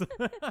 all this stuff.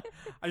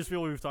 I just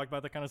feel we've talked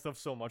about that kind of stuff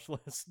so much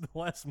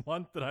last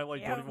month that I,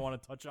 like, don't even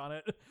want to touch on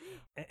it.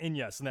 And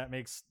yes, and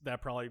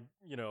that probably,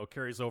 you know,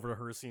 carries over to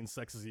her seeing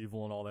sex is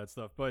evil and all that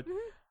stuff. But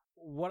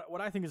what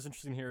I think is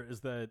interesting here is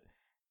that,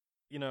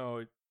 you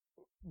know,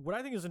 what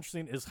I think is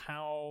interesting is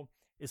how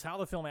is how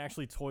the film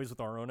actually toys with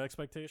our own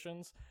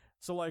expectations.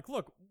 So, like,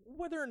 look,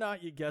 whether or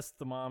not you guessed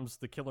the mom's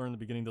the killer in the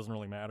beginning doesn't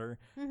really matter.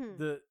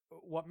 Mm-hmm.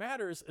 What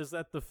matters is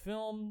that the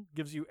film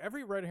gives you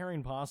every red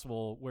herring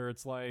possible, where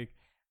it's like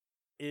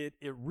it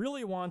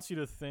really wants you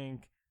to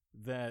think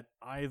that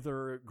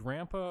either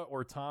Grandpa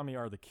or Tommy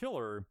are the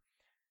killer.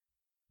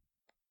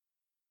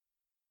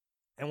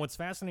 And what's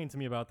fascinating to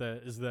me about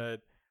that is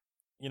that,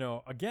 you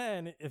know,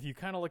 again, if you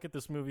kind of look at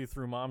this movie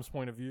through Mom's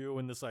point of view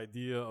and this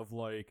idea of,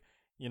 like,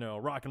 you know,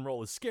 rock and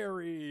roll is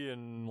scary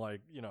and,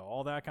 like, you know,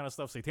 all that kind of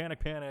stuff, satanic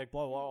panic,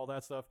 blah, blah, all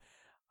that stuff.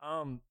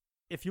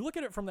 If you look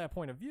at it from that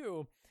point of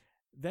view,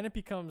 then it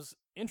becomes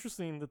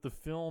interesting that the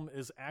film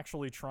is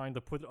actually trying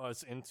to put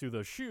us into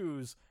the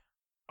shoes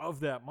of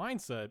that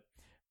mindset,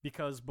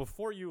 because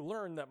before you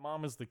learn that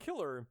Mom is the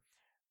killer,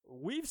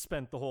 we've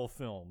spent the whole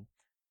film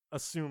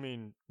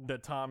assuming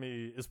that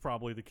Tommy is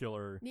probably the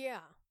killer. Yeah.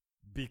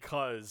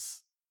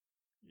 Because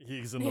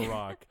he's in The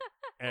Rock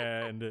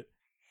and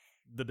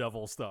the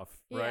devil stuff,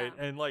 right?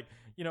 Yeah. And, like,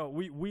 you know,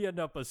 we end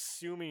up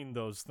assuming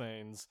those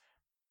things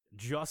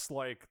just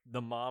like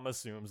the mom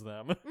assumes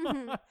them.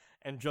 Mm-hmm.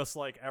 And just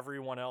like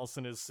everyone else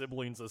and his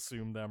siblings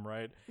assume them,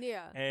 right?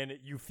 Yeah. And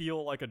you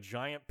feel like a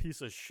giant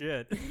piece of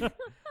shit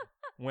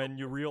when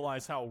you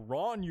realize how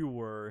wrong you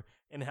were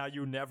and how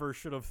you never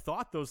should have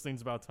thought those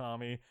things about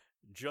Tommy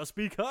just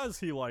because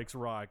he likes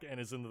rock and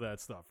is into that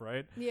stuff,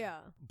 right? Yeah.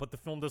 But the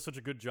film does such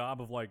a good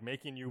job of, like,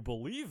 making you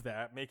believe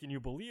that,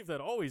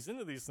 oh, he's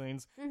into these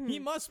things, he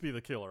must be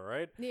the killer,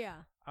 right? Yeah.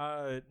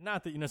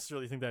 Not that you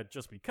necessarily think that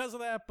just because of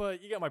that,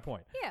 but you get my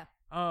point.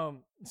 Yeah.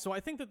 So I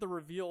think that the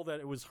reveal that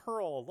it was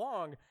her all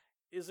along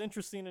is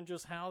interesting in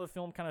just how the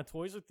film kind of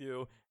toys with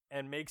you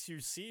and makes you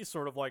see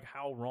sort of like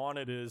how wrong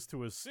it is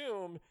to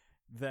assume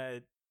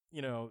that,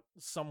 you know,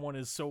 someone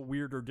is so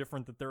weird or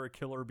different that they're a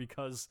killer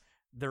because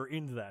they're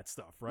into that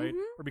stuff, right?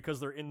 Or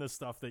because they're in this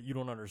stuff that you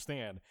don't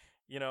understand,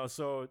 you know?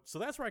 So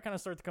that's where I kind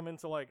of start to come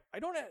into, like, I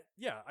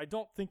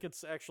don't think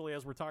it's actually,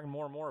 as we're talking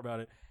more and more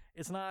about it,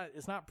 it's not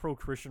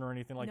pro-Christian or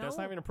anything like that. It's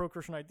not even a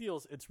pro-Christian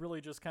ideals. It's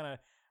really just kind of,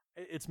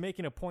 it's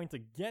making a point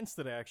against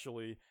it,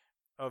 actually,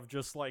 of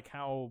just like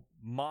how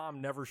Mom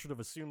never should have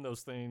assumed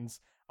those things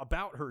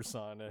about her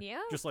son.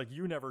 Yeah. Just like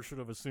you never should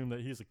have assumed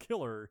that he's a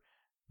killer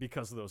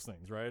because of those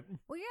things, right?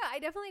 Well, yeah, I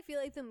definitely feel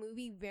like the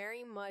movie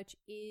very much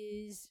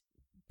is,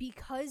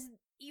 because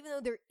even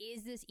though there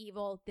is this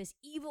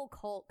evil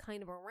cult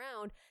kind of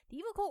around, the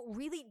evil cult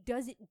really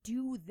doesn't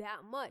do that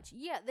much.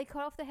 Yeah, they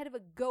cut off the head of a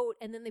goat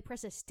and then they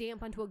press a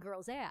stamp onto a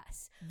girl's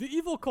ass. The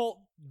evil cult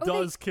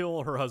does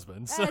kill her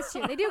husband. So that's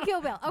true. They do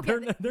kill Bill.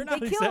 Okay, they're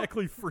not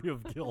exactly free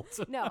of guilt.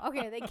 No,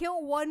 okay, they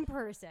kill one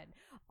person.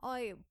 But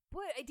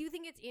I do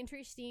think it's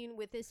interesting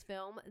with this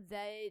film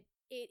that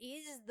it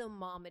is the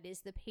mom, it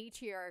is the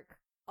patriarch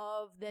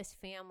of this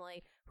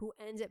family who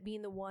ends up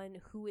being the one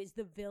who is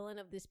the villain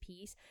of this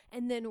piece,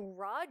 and then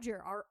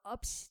Roger, our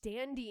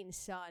upstanding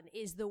son,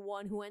 is the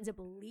one who ends up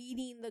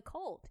leading the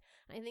cult.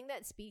 And I think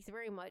that speaks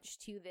very much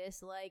to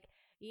this, like,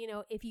 you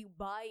know, if you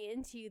buy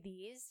into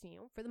these, you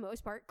know, for the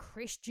most part,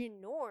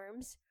 Christian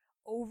norms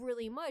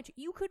overly much,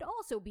 you could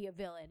also be a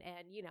villain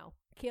and, you know,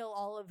 kill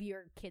all of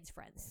your kids'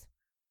 friends.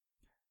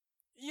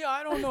 Yeah,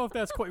 I don't know if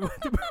that's quite what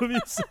the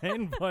movie's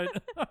saying, but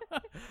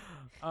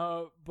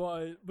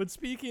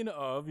speaking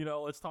of, you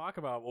know, let's talk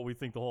about what we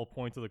think the whole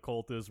point of the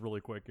cult is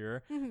really quick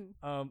here.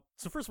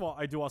 So first of all,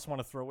 I do also want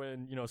to throw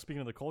in, you know,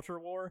 speaking of the culture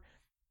war,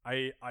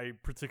 I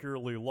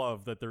particularly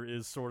love that there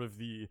is sort of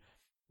the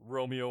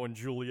Romeo and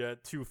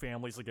Juliet, two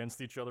families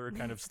against each other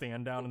kind of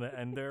stand down in the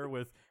end there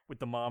with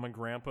the mom and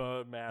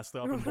grandpa masked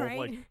up and both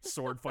like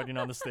sword fighting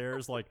on the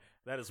stairs. Like,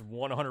 that is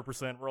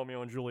 100%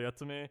 Romeo and Juliet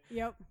to me.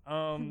 Yep.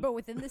 But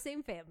within the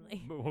same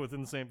family.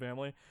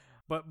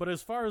 But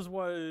as far as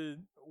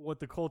what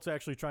the cult's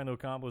actually trying to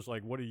accomplish,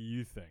 like, what do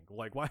you think?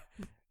 Like, why?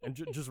 And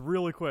just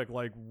really quick,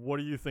 like, what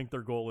do you think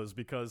their goal is?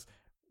 Because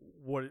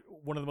one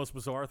of the most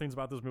bizarre things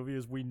about this movie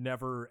is we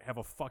never have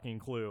a fucking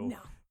clue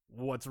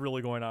what's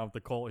really going on with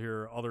the cult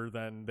here, other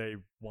than they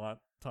want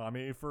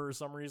Tommy for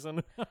some reason.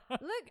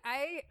 Look,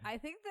 I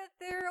think that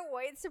they're a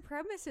white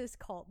supremacist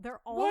cult.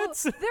 They're all What?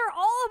 They're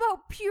all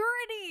about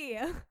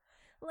purity.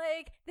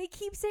 Like, they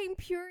keep saying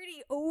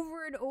purity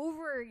over and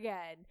over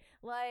again.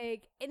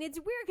 Like, and it's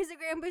weird because the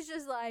grandpa's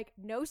just like,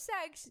 no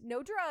sex,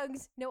 no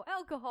drugs, no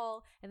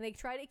alcohol, and they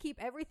try to keep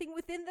everything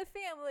within the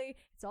family.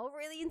 It's all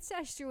really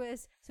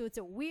incestuous, so it's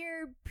a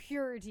weird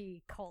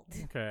purity cult.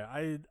 Okay,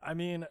 I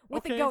mean,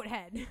 with okay. a goat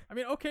head. I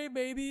mean, okay,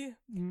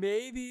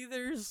 maybe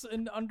there's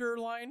an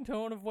underlying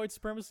tone of white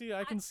supremacy.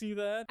 I can see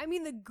that. I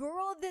mean, the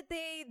girl that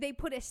they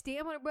put a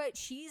stamp on her butt,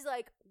 she's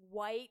like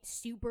white,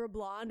 super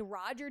blonde.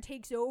 Roger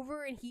takes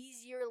over, and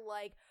he's your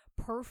like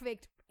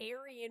perfect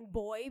Aryan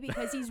boy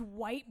because he's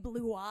white,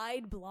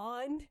 blue-eyed,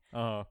 blonde.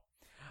 I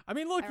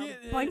mean, look, a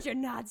bunch of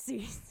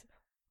Nazis.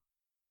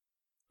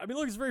 I mean,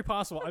 look, it's very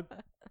possible.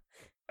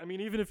 I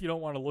mean, even if you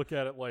don't want to look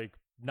at it like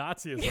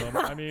Nazism,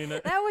 I mean,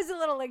 that was a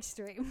little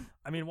extreme.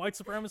 I mean, white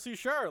supremacy,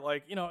 sure.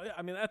 Like, you know,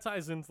 I mean, that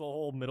ties into the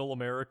whole middle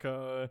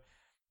America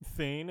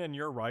thing, and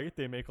you're right.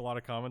 They make a lot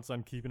of comments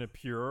on keeping it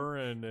pure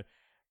and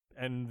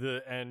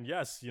and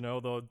yes, the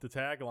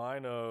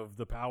tagline of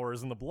the power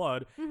is in the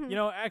blood.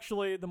 Mhm.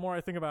 Actually, the more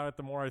I think about it,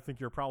 the more I think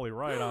you're probably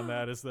right on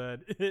that. Is that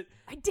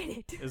I did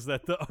it. is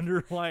that the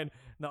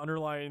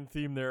underlying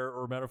theme there,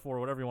 or metaphor,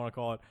 whatever you want to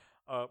call it,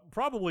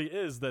 probably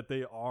is that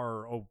they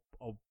are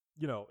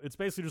it's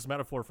basically just a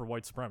metaphor for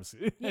white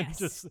supremacy.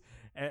 Yes.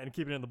 and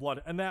keeping it in the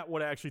blood. And that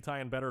would actually tie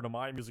in better to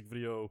my music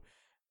video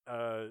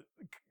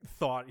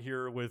thought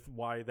here, with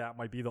why that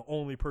might be the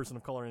only person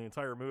of color in the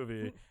entire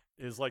movie,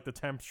 is like the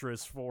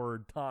temptress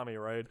for Tommy,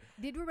 right?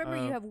 Did remember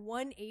you have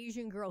one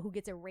Asian girl who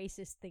gets a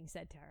racist thing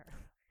said to her.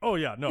 Oh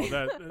yeah, no,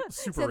 that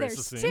super So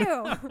racist there's scene.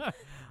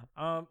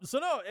 two. So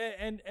no,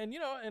 and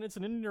it's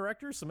an Indian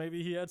director, so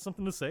maybe he had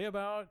something to say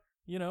about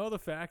the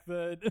fact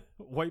that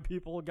white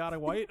people got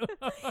it white.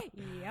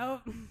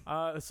 Yep.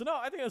 So no,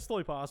 I think that's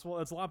totally possible.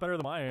 That's a lot better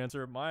than my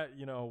answer.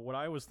 What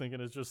I was thinking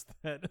is just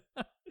that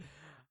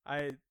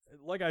I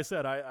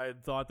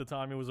thought that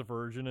Tommy was a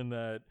virgin, and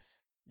that,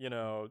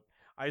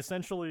 I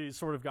essentially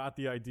sort of got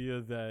the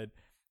idea that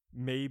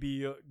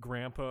maybe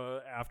Grandpa,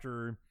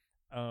 after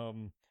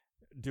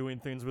doing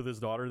things with his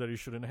daughter that he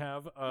shouldn't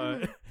have,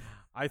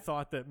 I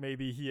thought that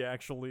maybe he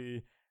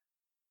actually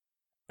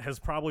has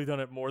probably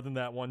done it more than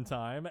that one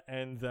time,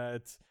 and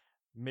that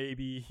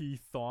maybe he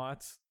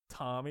thought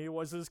Tommy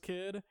was his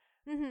kid,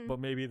 but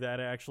maybe that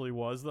actually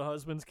was the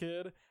husband's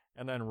kid,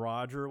 and then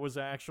Roger was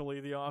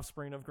actually the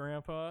offspring of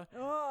Grandpa.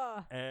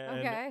 Oh, And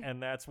okay.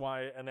 and that's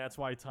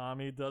why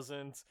Tommy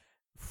doesn't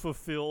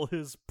fulfill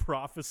his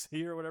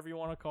prophecy, or whatever you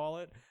want to call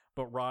it,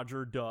 but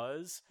Roger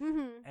does.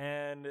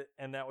 And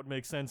that would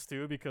make sense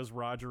too, because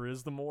Roger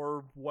is the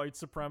more white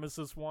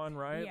supremacist one,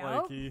 right?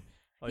 Yep.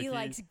 He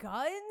likes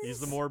guns. He's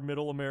the more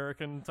middle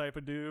American type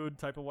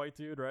of white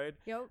dude, right?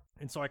 Yep.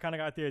 And so I kind of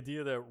got the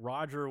idea that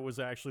Roger was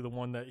actually the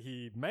one that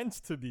he meant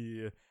to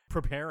be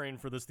preparing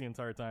for this the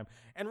entire time.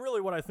 And really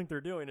what I think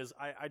they're doing is,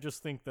 I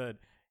just think that,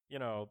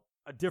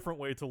 a different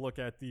way to look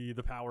at the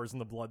powers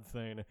and the blood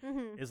thing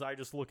is, I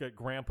just look at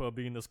Grandpa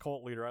being this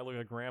cult leader. I look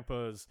at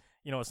Grandpa as,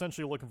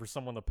 essentially looking for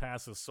someone to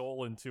pass his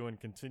soul into and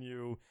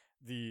continue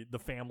the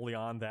family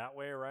on that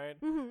way, right?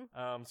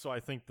 So I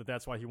think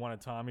that's why he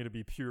wanted Tommy to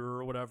be pure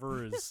or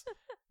whatever, is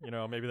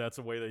maybe that's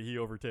a way that he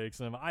overtakes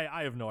him.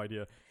 I have no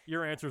idea.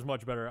 Your answer is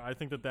much better. I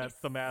think that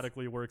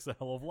thematically works a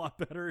hell of a lot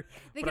better.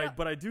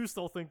 But I do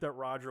still think that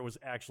Roger was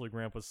actually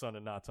Grandpa's son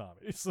and not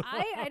Tommy. So.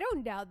 I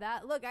don't doubt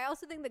that. Look, I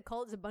also think the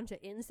cult is a bunch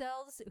of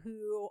incels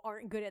who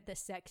aren't good at the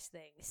sex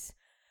things.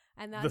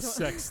 And that's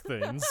sex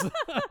things.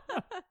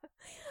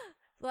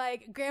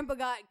 Like, Grandpa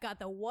got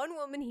the one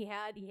woman he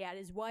had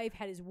his wife,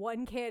 had his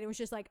one kid, and was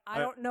just like, I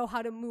don't know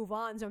how to move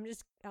on, so I'm gonna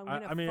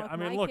fuck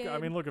my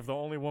kid. Look, if the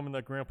only woman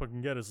that Grandpa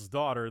can get is his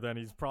daughter, then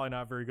he's probably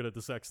not very good at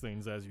the sex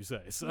things, as you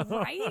say. So.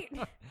 Right?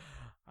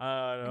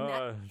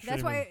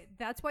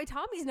 That's why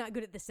Tommy's not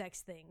good at the sex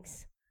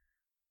things.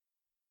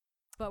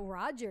 But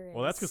Roger is.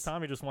 Well, that's because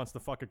Tommy just wants to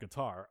fuck a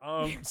guitar.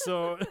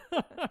 So,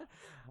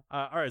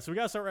 all right, so we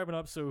gotta start wrapping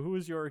up. So, who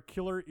is your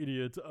killer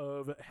idiot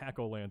of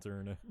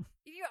Hack-O-Lantern?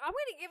 I'm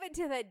gonna give it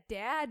to the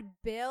dad,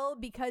 Bill,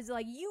 because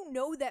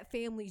that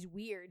family's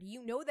weird.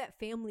 That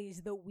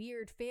family's the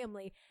weird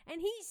family,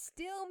 and he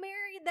still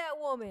married that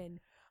woman.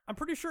 I'm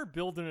pretty sure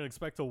Bill didn't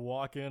expect to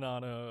walk in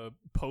on a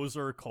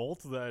poser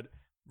cult that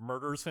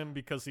murders him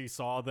because he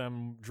saw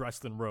them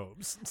dressed in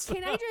robes.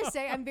 Can I just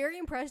say, I'm very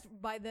impressed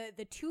by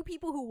the two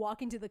people who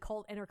walk into the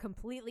cult and are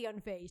completely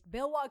unfazed.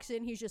 Bill walks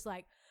in, he's just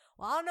like,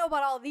 well, I don't know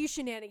about all these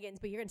shenanigans,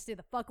 but you're gonna stay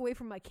the fuck away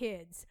from my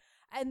kids.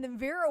 And then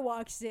Vera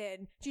walks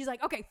in, she's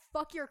like, okay,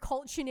 fuck your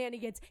cult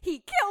shenanigans. He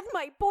killed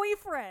my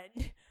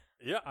boyfriend.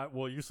 Yeah,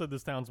 well, you said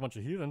this town's a bunch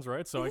of heathens,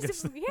 right? So I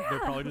guess they're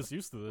probably just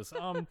used to this.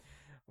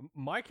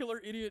 My killer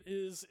idiot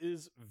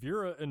is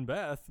Vera and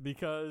Beth,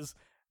 because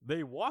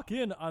they walk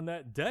in on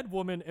that dead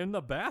woman in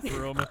the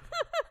bathroom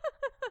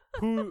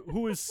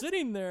who is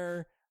sitting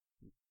there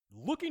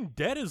looking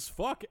dead as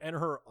fuck, and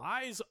her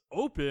eyes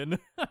open.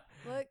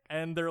 Look.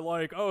 And they're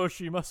like, oh,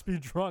 she must be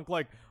drunk.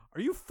 Like,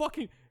 are you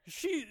fucking...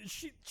 She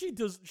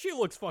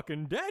looks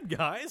fucking dead,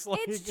 guys. Like,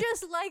 it's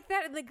just like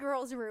that in the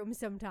girls' room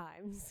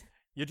sometimes.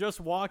 You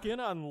just walk in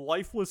on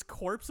lifeless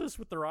corpses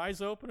with their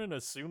eyes open and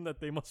assume that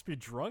they must be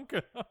drunk?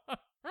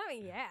 Oh,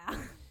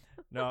 yeah.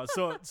 No,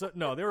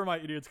 no, they were my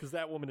idiots, because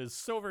that woman is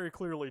so very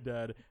clearly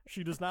dead.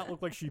 She does not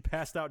look like she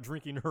passed out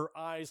drinking. Her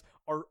eyes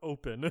are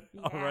open,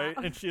 Yeah. all right?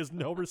 And she has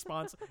no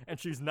response, and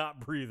she's not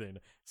breathing.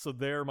 So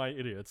they're my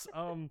idiots.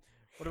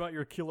 What about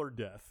your killer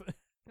death?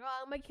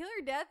 My killer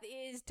death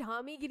is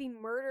Tommy getting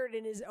murdered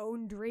in his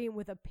own dream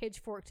with a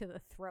pitchfork to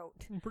the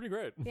throat. Pretty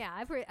great. Yeah,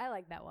 I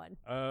like that one.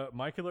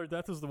 My killer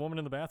death is the woman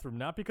in the bathroom,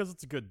 not because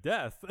it's a good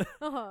death,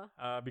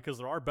 because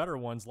there are better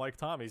ones like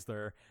Tommy's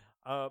there.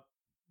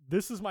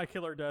 This is my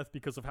killer death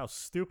because of how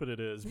stupid it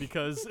is,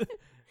 because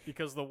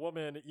because the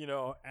woman,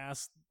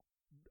 asked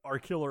our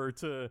killer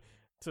to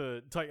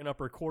tighten up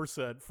her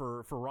corset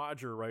for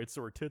Roger, right,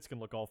 so her tits can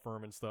look all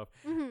firm and stuff.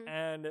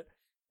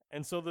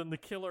 And so then the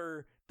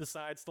killer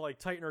decides to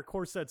tighten her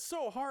corset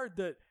so hard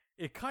that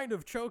it kind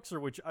of chokes her,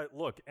 which,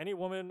 look, any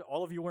woman,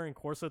 all of you wearing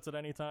corsets at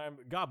any time,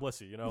 God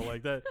bless you,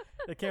 like that,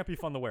 it can't be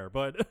fun to wear,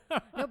 but.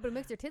 No, but it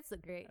makes her tits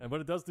look great.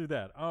 But it does do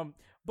that.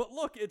 But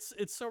look,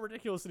 it's so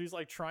ridiculous that he's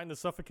like trying to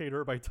suffocate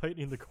her by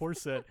tightening the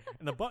corset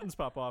and the buttons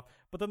pop off.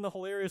 But then the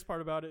hilarious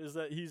part about it is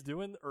that she's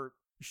doing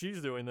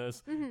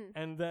this,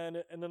 and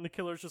then the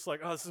killer's just like,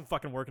 oh, this isn't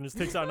fucking working. Just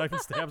takes out a knife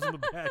and stabs in the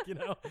back.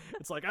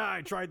 It's like,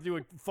 I tried to do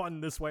it fun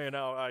this way, and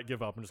now I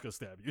give up. I'm just gonna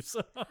stab you.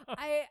 So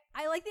I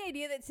like the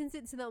idea that since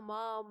it's the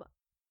mom,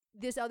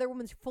 this other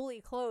woman's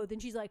fully clothed,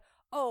 and she's like,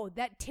 oh,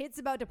 that tit's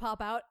about to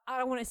pop out. I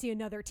don't want to see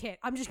another tit.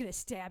 I'm just gonna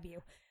stab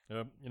you.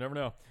 Yep, you never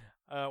know.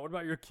 What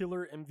about your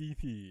killer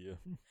MVP?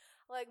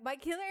 Like, my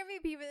killer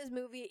MVP for this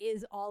movie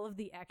is all of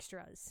the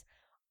extras.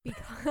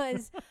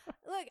 Because,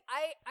 look,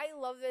 I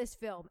love this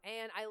film,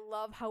 and I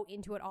love how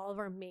into it all of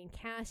our main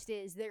cast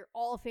is. They're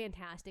all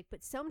fantastic,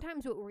 but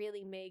sometimes what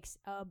really makes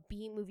a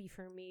B movie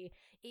for me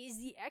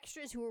is the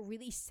extras who are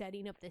really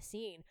setting up the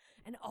scene.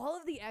 And all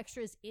of the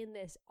extras in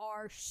this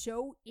are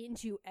so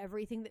into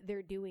everything that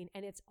they're doing,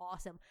 and it's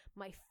awesome.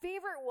 My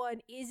favorite one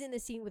is in the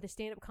scene with the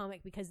stand-up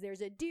comic, because there's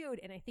a dude,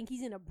 and I think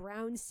he's in a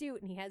brown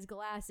suit, and he has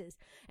glasses,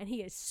 and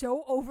he is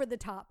so over the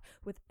top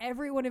with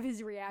every one of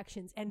his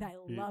reactions, and I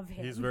love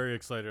him. He's very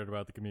excited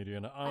about the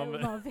comedian. I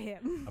love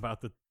him.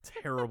 About the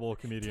terrible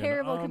comedian.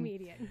 Terrible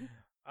comedian.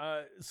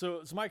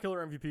 So my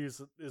killer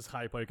MVP is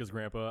High Pike as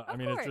Grandpa. Of I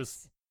mean, course. it's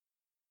just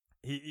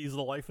he's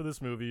the life of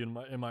this movie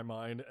in my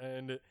mind.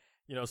 And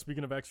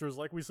speaking of extras,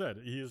 like we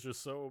said, he is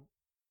just so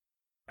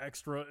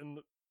extra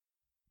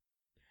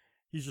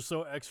he's just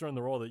so extra in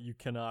the role that you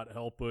cannot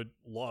help but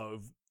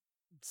love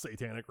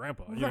Satanic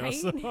Grandpa. Right?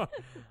 So,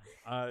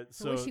 I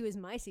wish he was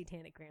my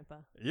Satanic Grandpa.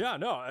 Yeah,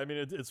 no, I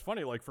mean it's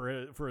funny, like for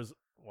his.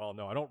 Well,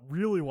 no, I don't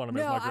really want him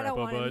as my grandpa. I don't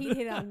want but him. He'd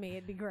hit on me.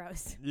 It'd be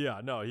gross.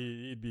 Yeah, no,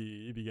 he'd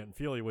be getting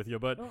feely with you,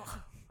 but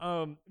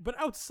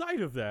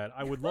outside of that,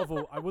 I would love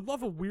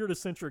a weird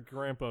eccentric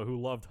grandpa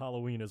who loved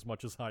Halloween as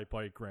much as High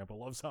Pike Grandpa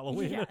loves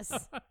Halloween.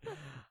 Yes.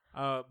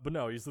 But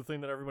no, he's the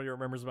thing that everybody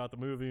remembers about the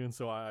movie, and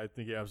so I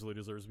think he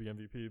absolutely deserves to be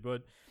MVP.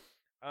 But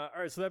all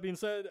right, so that being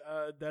said,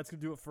 that's gonna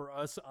do it for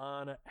us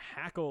on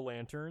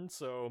Hack-O-Lantern.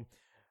 So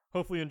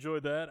hopefully you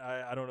enjoyed that.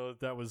 I don't know if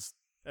that was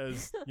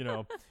as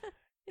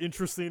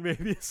interesting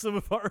maybe as some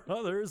of our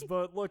others,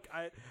 but look,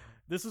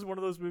 this is one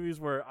of those movies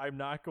where I'm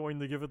not going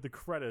to give it the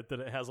credit that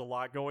it has a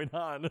lot going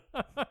on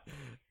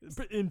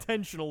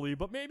intentionally,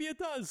 but maybe it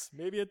does,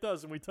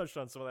 and we touched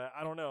on some of that.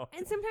 I don't know.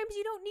 And sometimes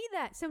you don't need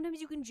that.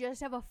 Sometimes you can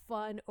just have a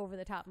fun,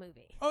 over-the-top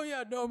movie. Oh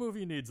yeah, no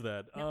movie needs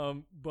that.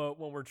 No. But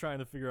when we're trying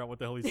to figure out what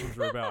the hell these things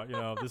are about,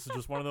 this is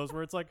just one of those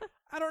where it's like,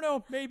 I don't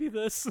know, maybe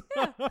this.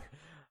 But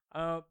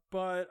all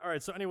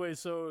right, so anyway,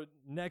 so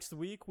next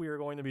week we are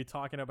going to be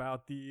talking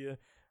about the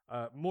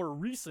more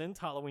recent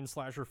Halloween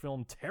slasher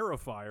film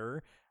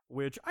Terrifier,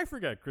 which I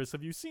forget, Chris,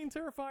 have you seen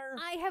Terrifier?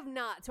 I have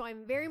not, so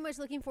I'm very much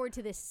looking forward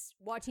to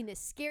watching this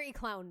scary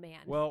clown man.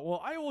 Well,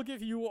 I will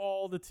give you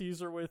all the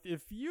teaser with,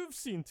 if you've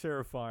seen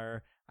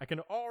Terrifier, I can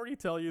already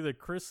tell you that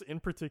Chris in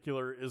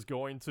particular is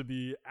going to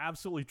be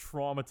absolutely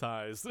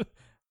traumatized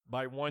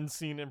by one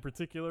scene in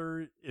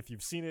particular. If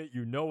you've seen it,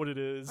 you know what it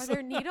is. Are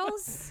there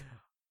needles?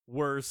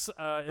 Worse.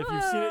 If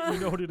you've seen it, you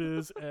know what it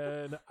is,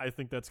 and I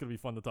think that's going to be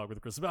fun to talk with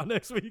Chris about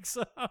next week.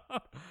 So.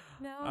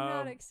 No, I'm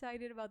not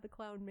excited about the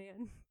clown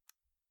man.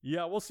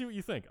 Yeah, we'll see what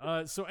you think.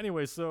 So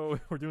anyway,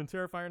 we're doing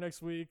Terrifier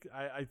next week.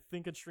 I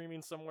think it's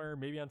streaming somewhere,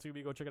 maybe on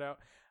Tubi. Go check it out.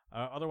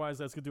 Otherwise,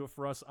 that's going to do it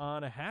for us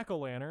on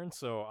Hack-O-Lantern.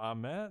 So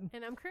I'm Matt.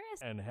 And I'm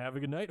Chris. And have a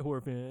good night,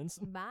 horror fans.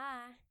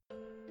 Bye.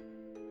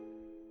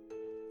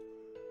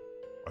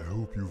 I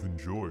hope you've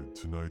enjoyed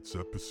tonight's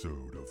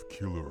episode of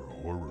Killer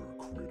Horror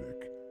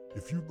Critic.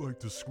 If you'd like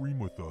to scream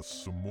with us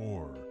some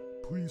more,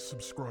 please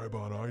subscribe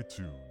on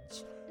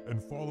iTunes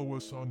and follow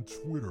us on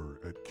Twitter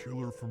at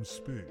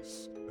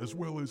KillerFromSpace, as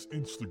well as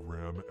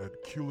Instagram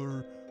at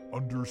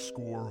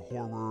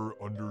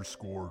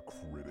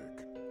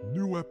Killer_Horror_Critic.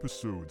 New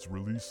episodes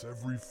release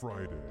every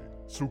Friday,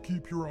 so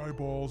keep your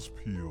eyeballs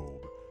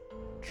peeled,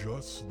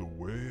 just the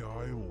way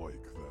I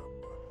like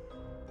them.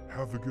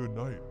 Have a good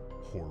night,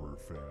 horror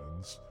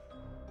fans.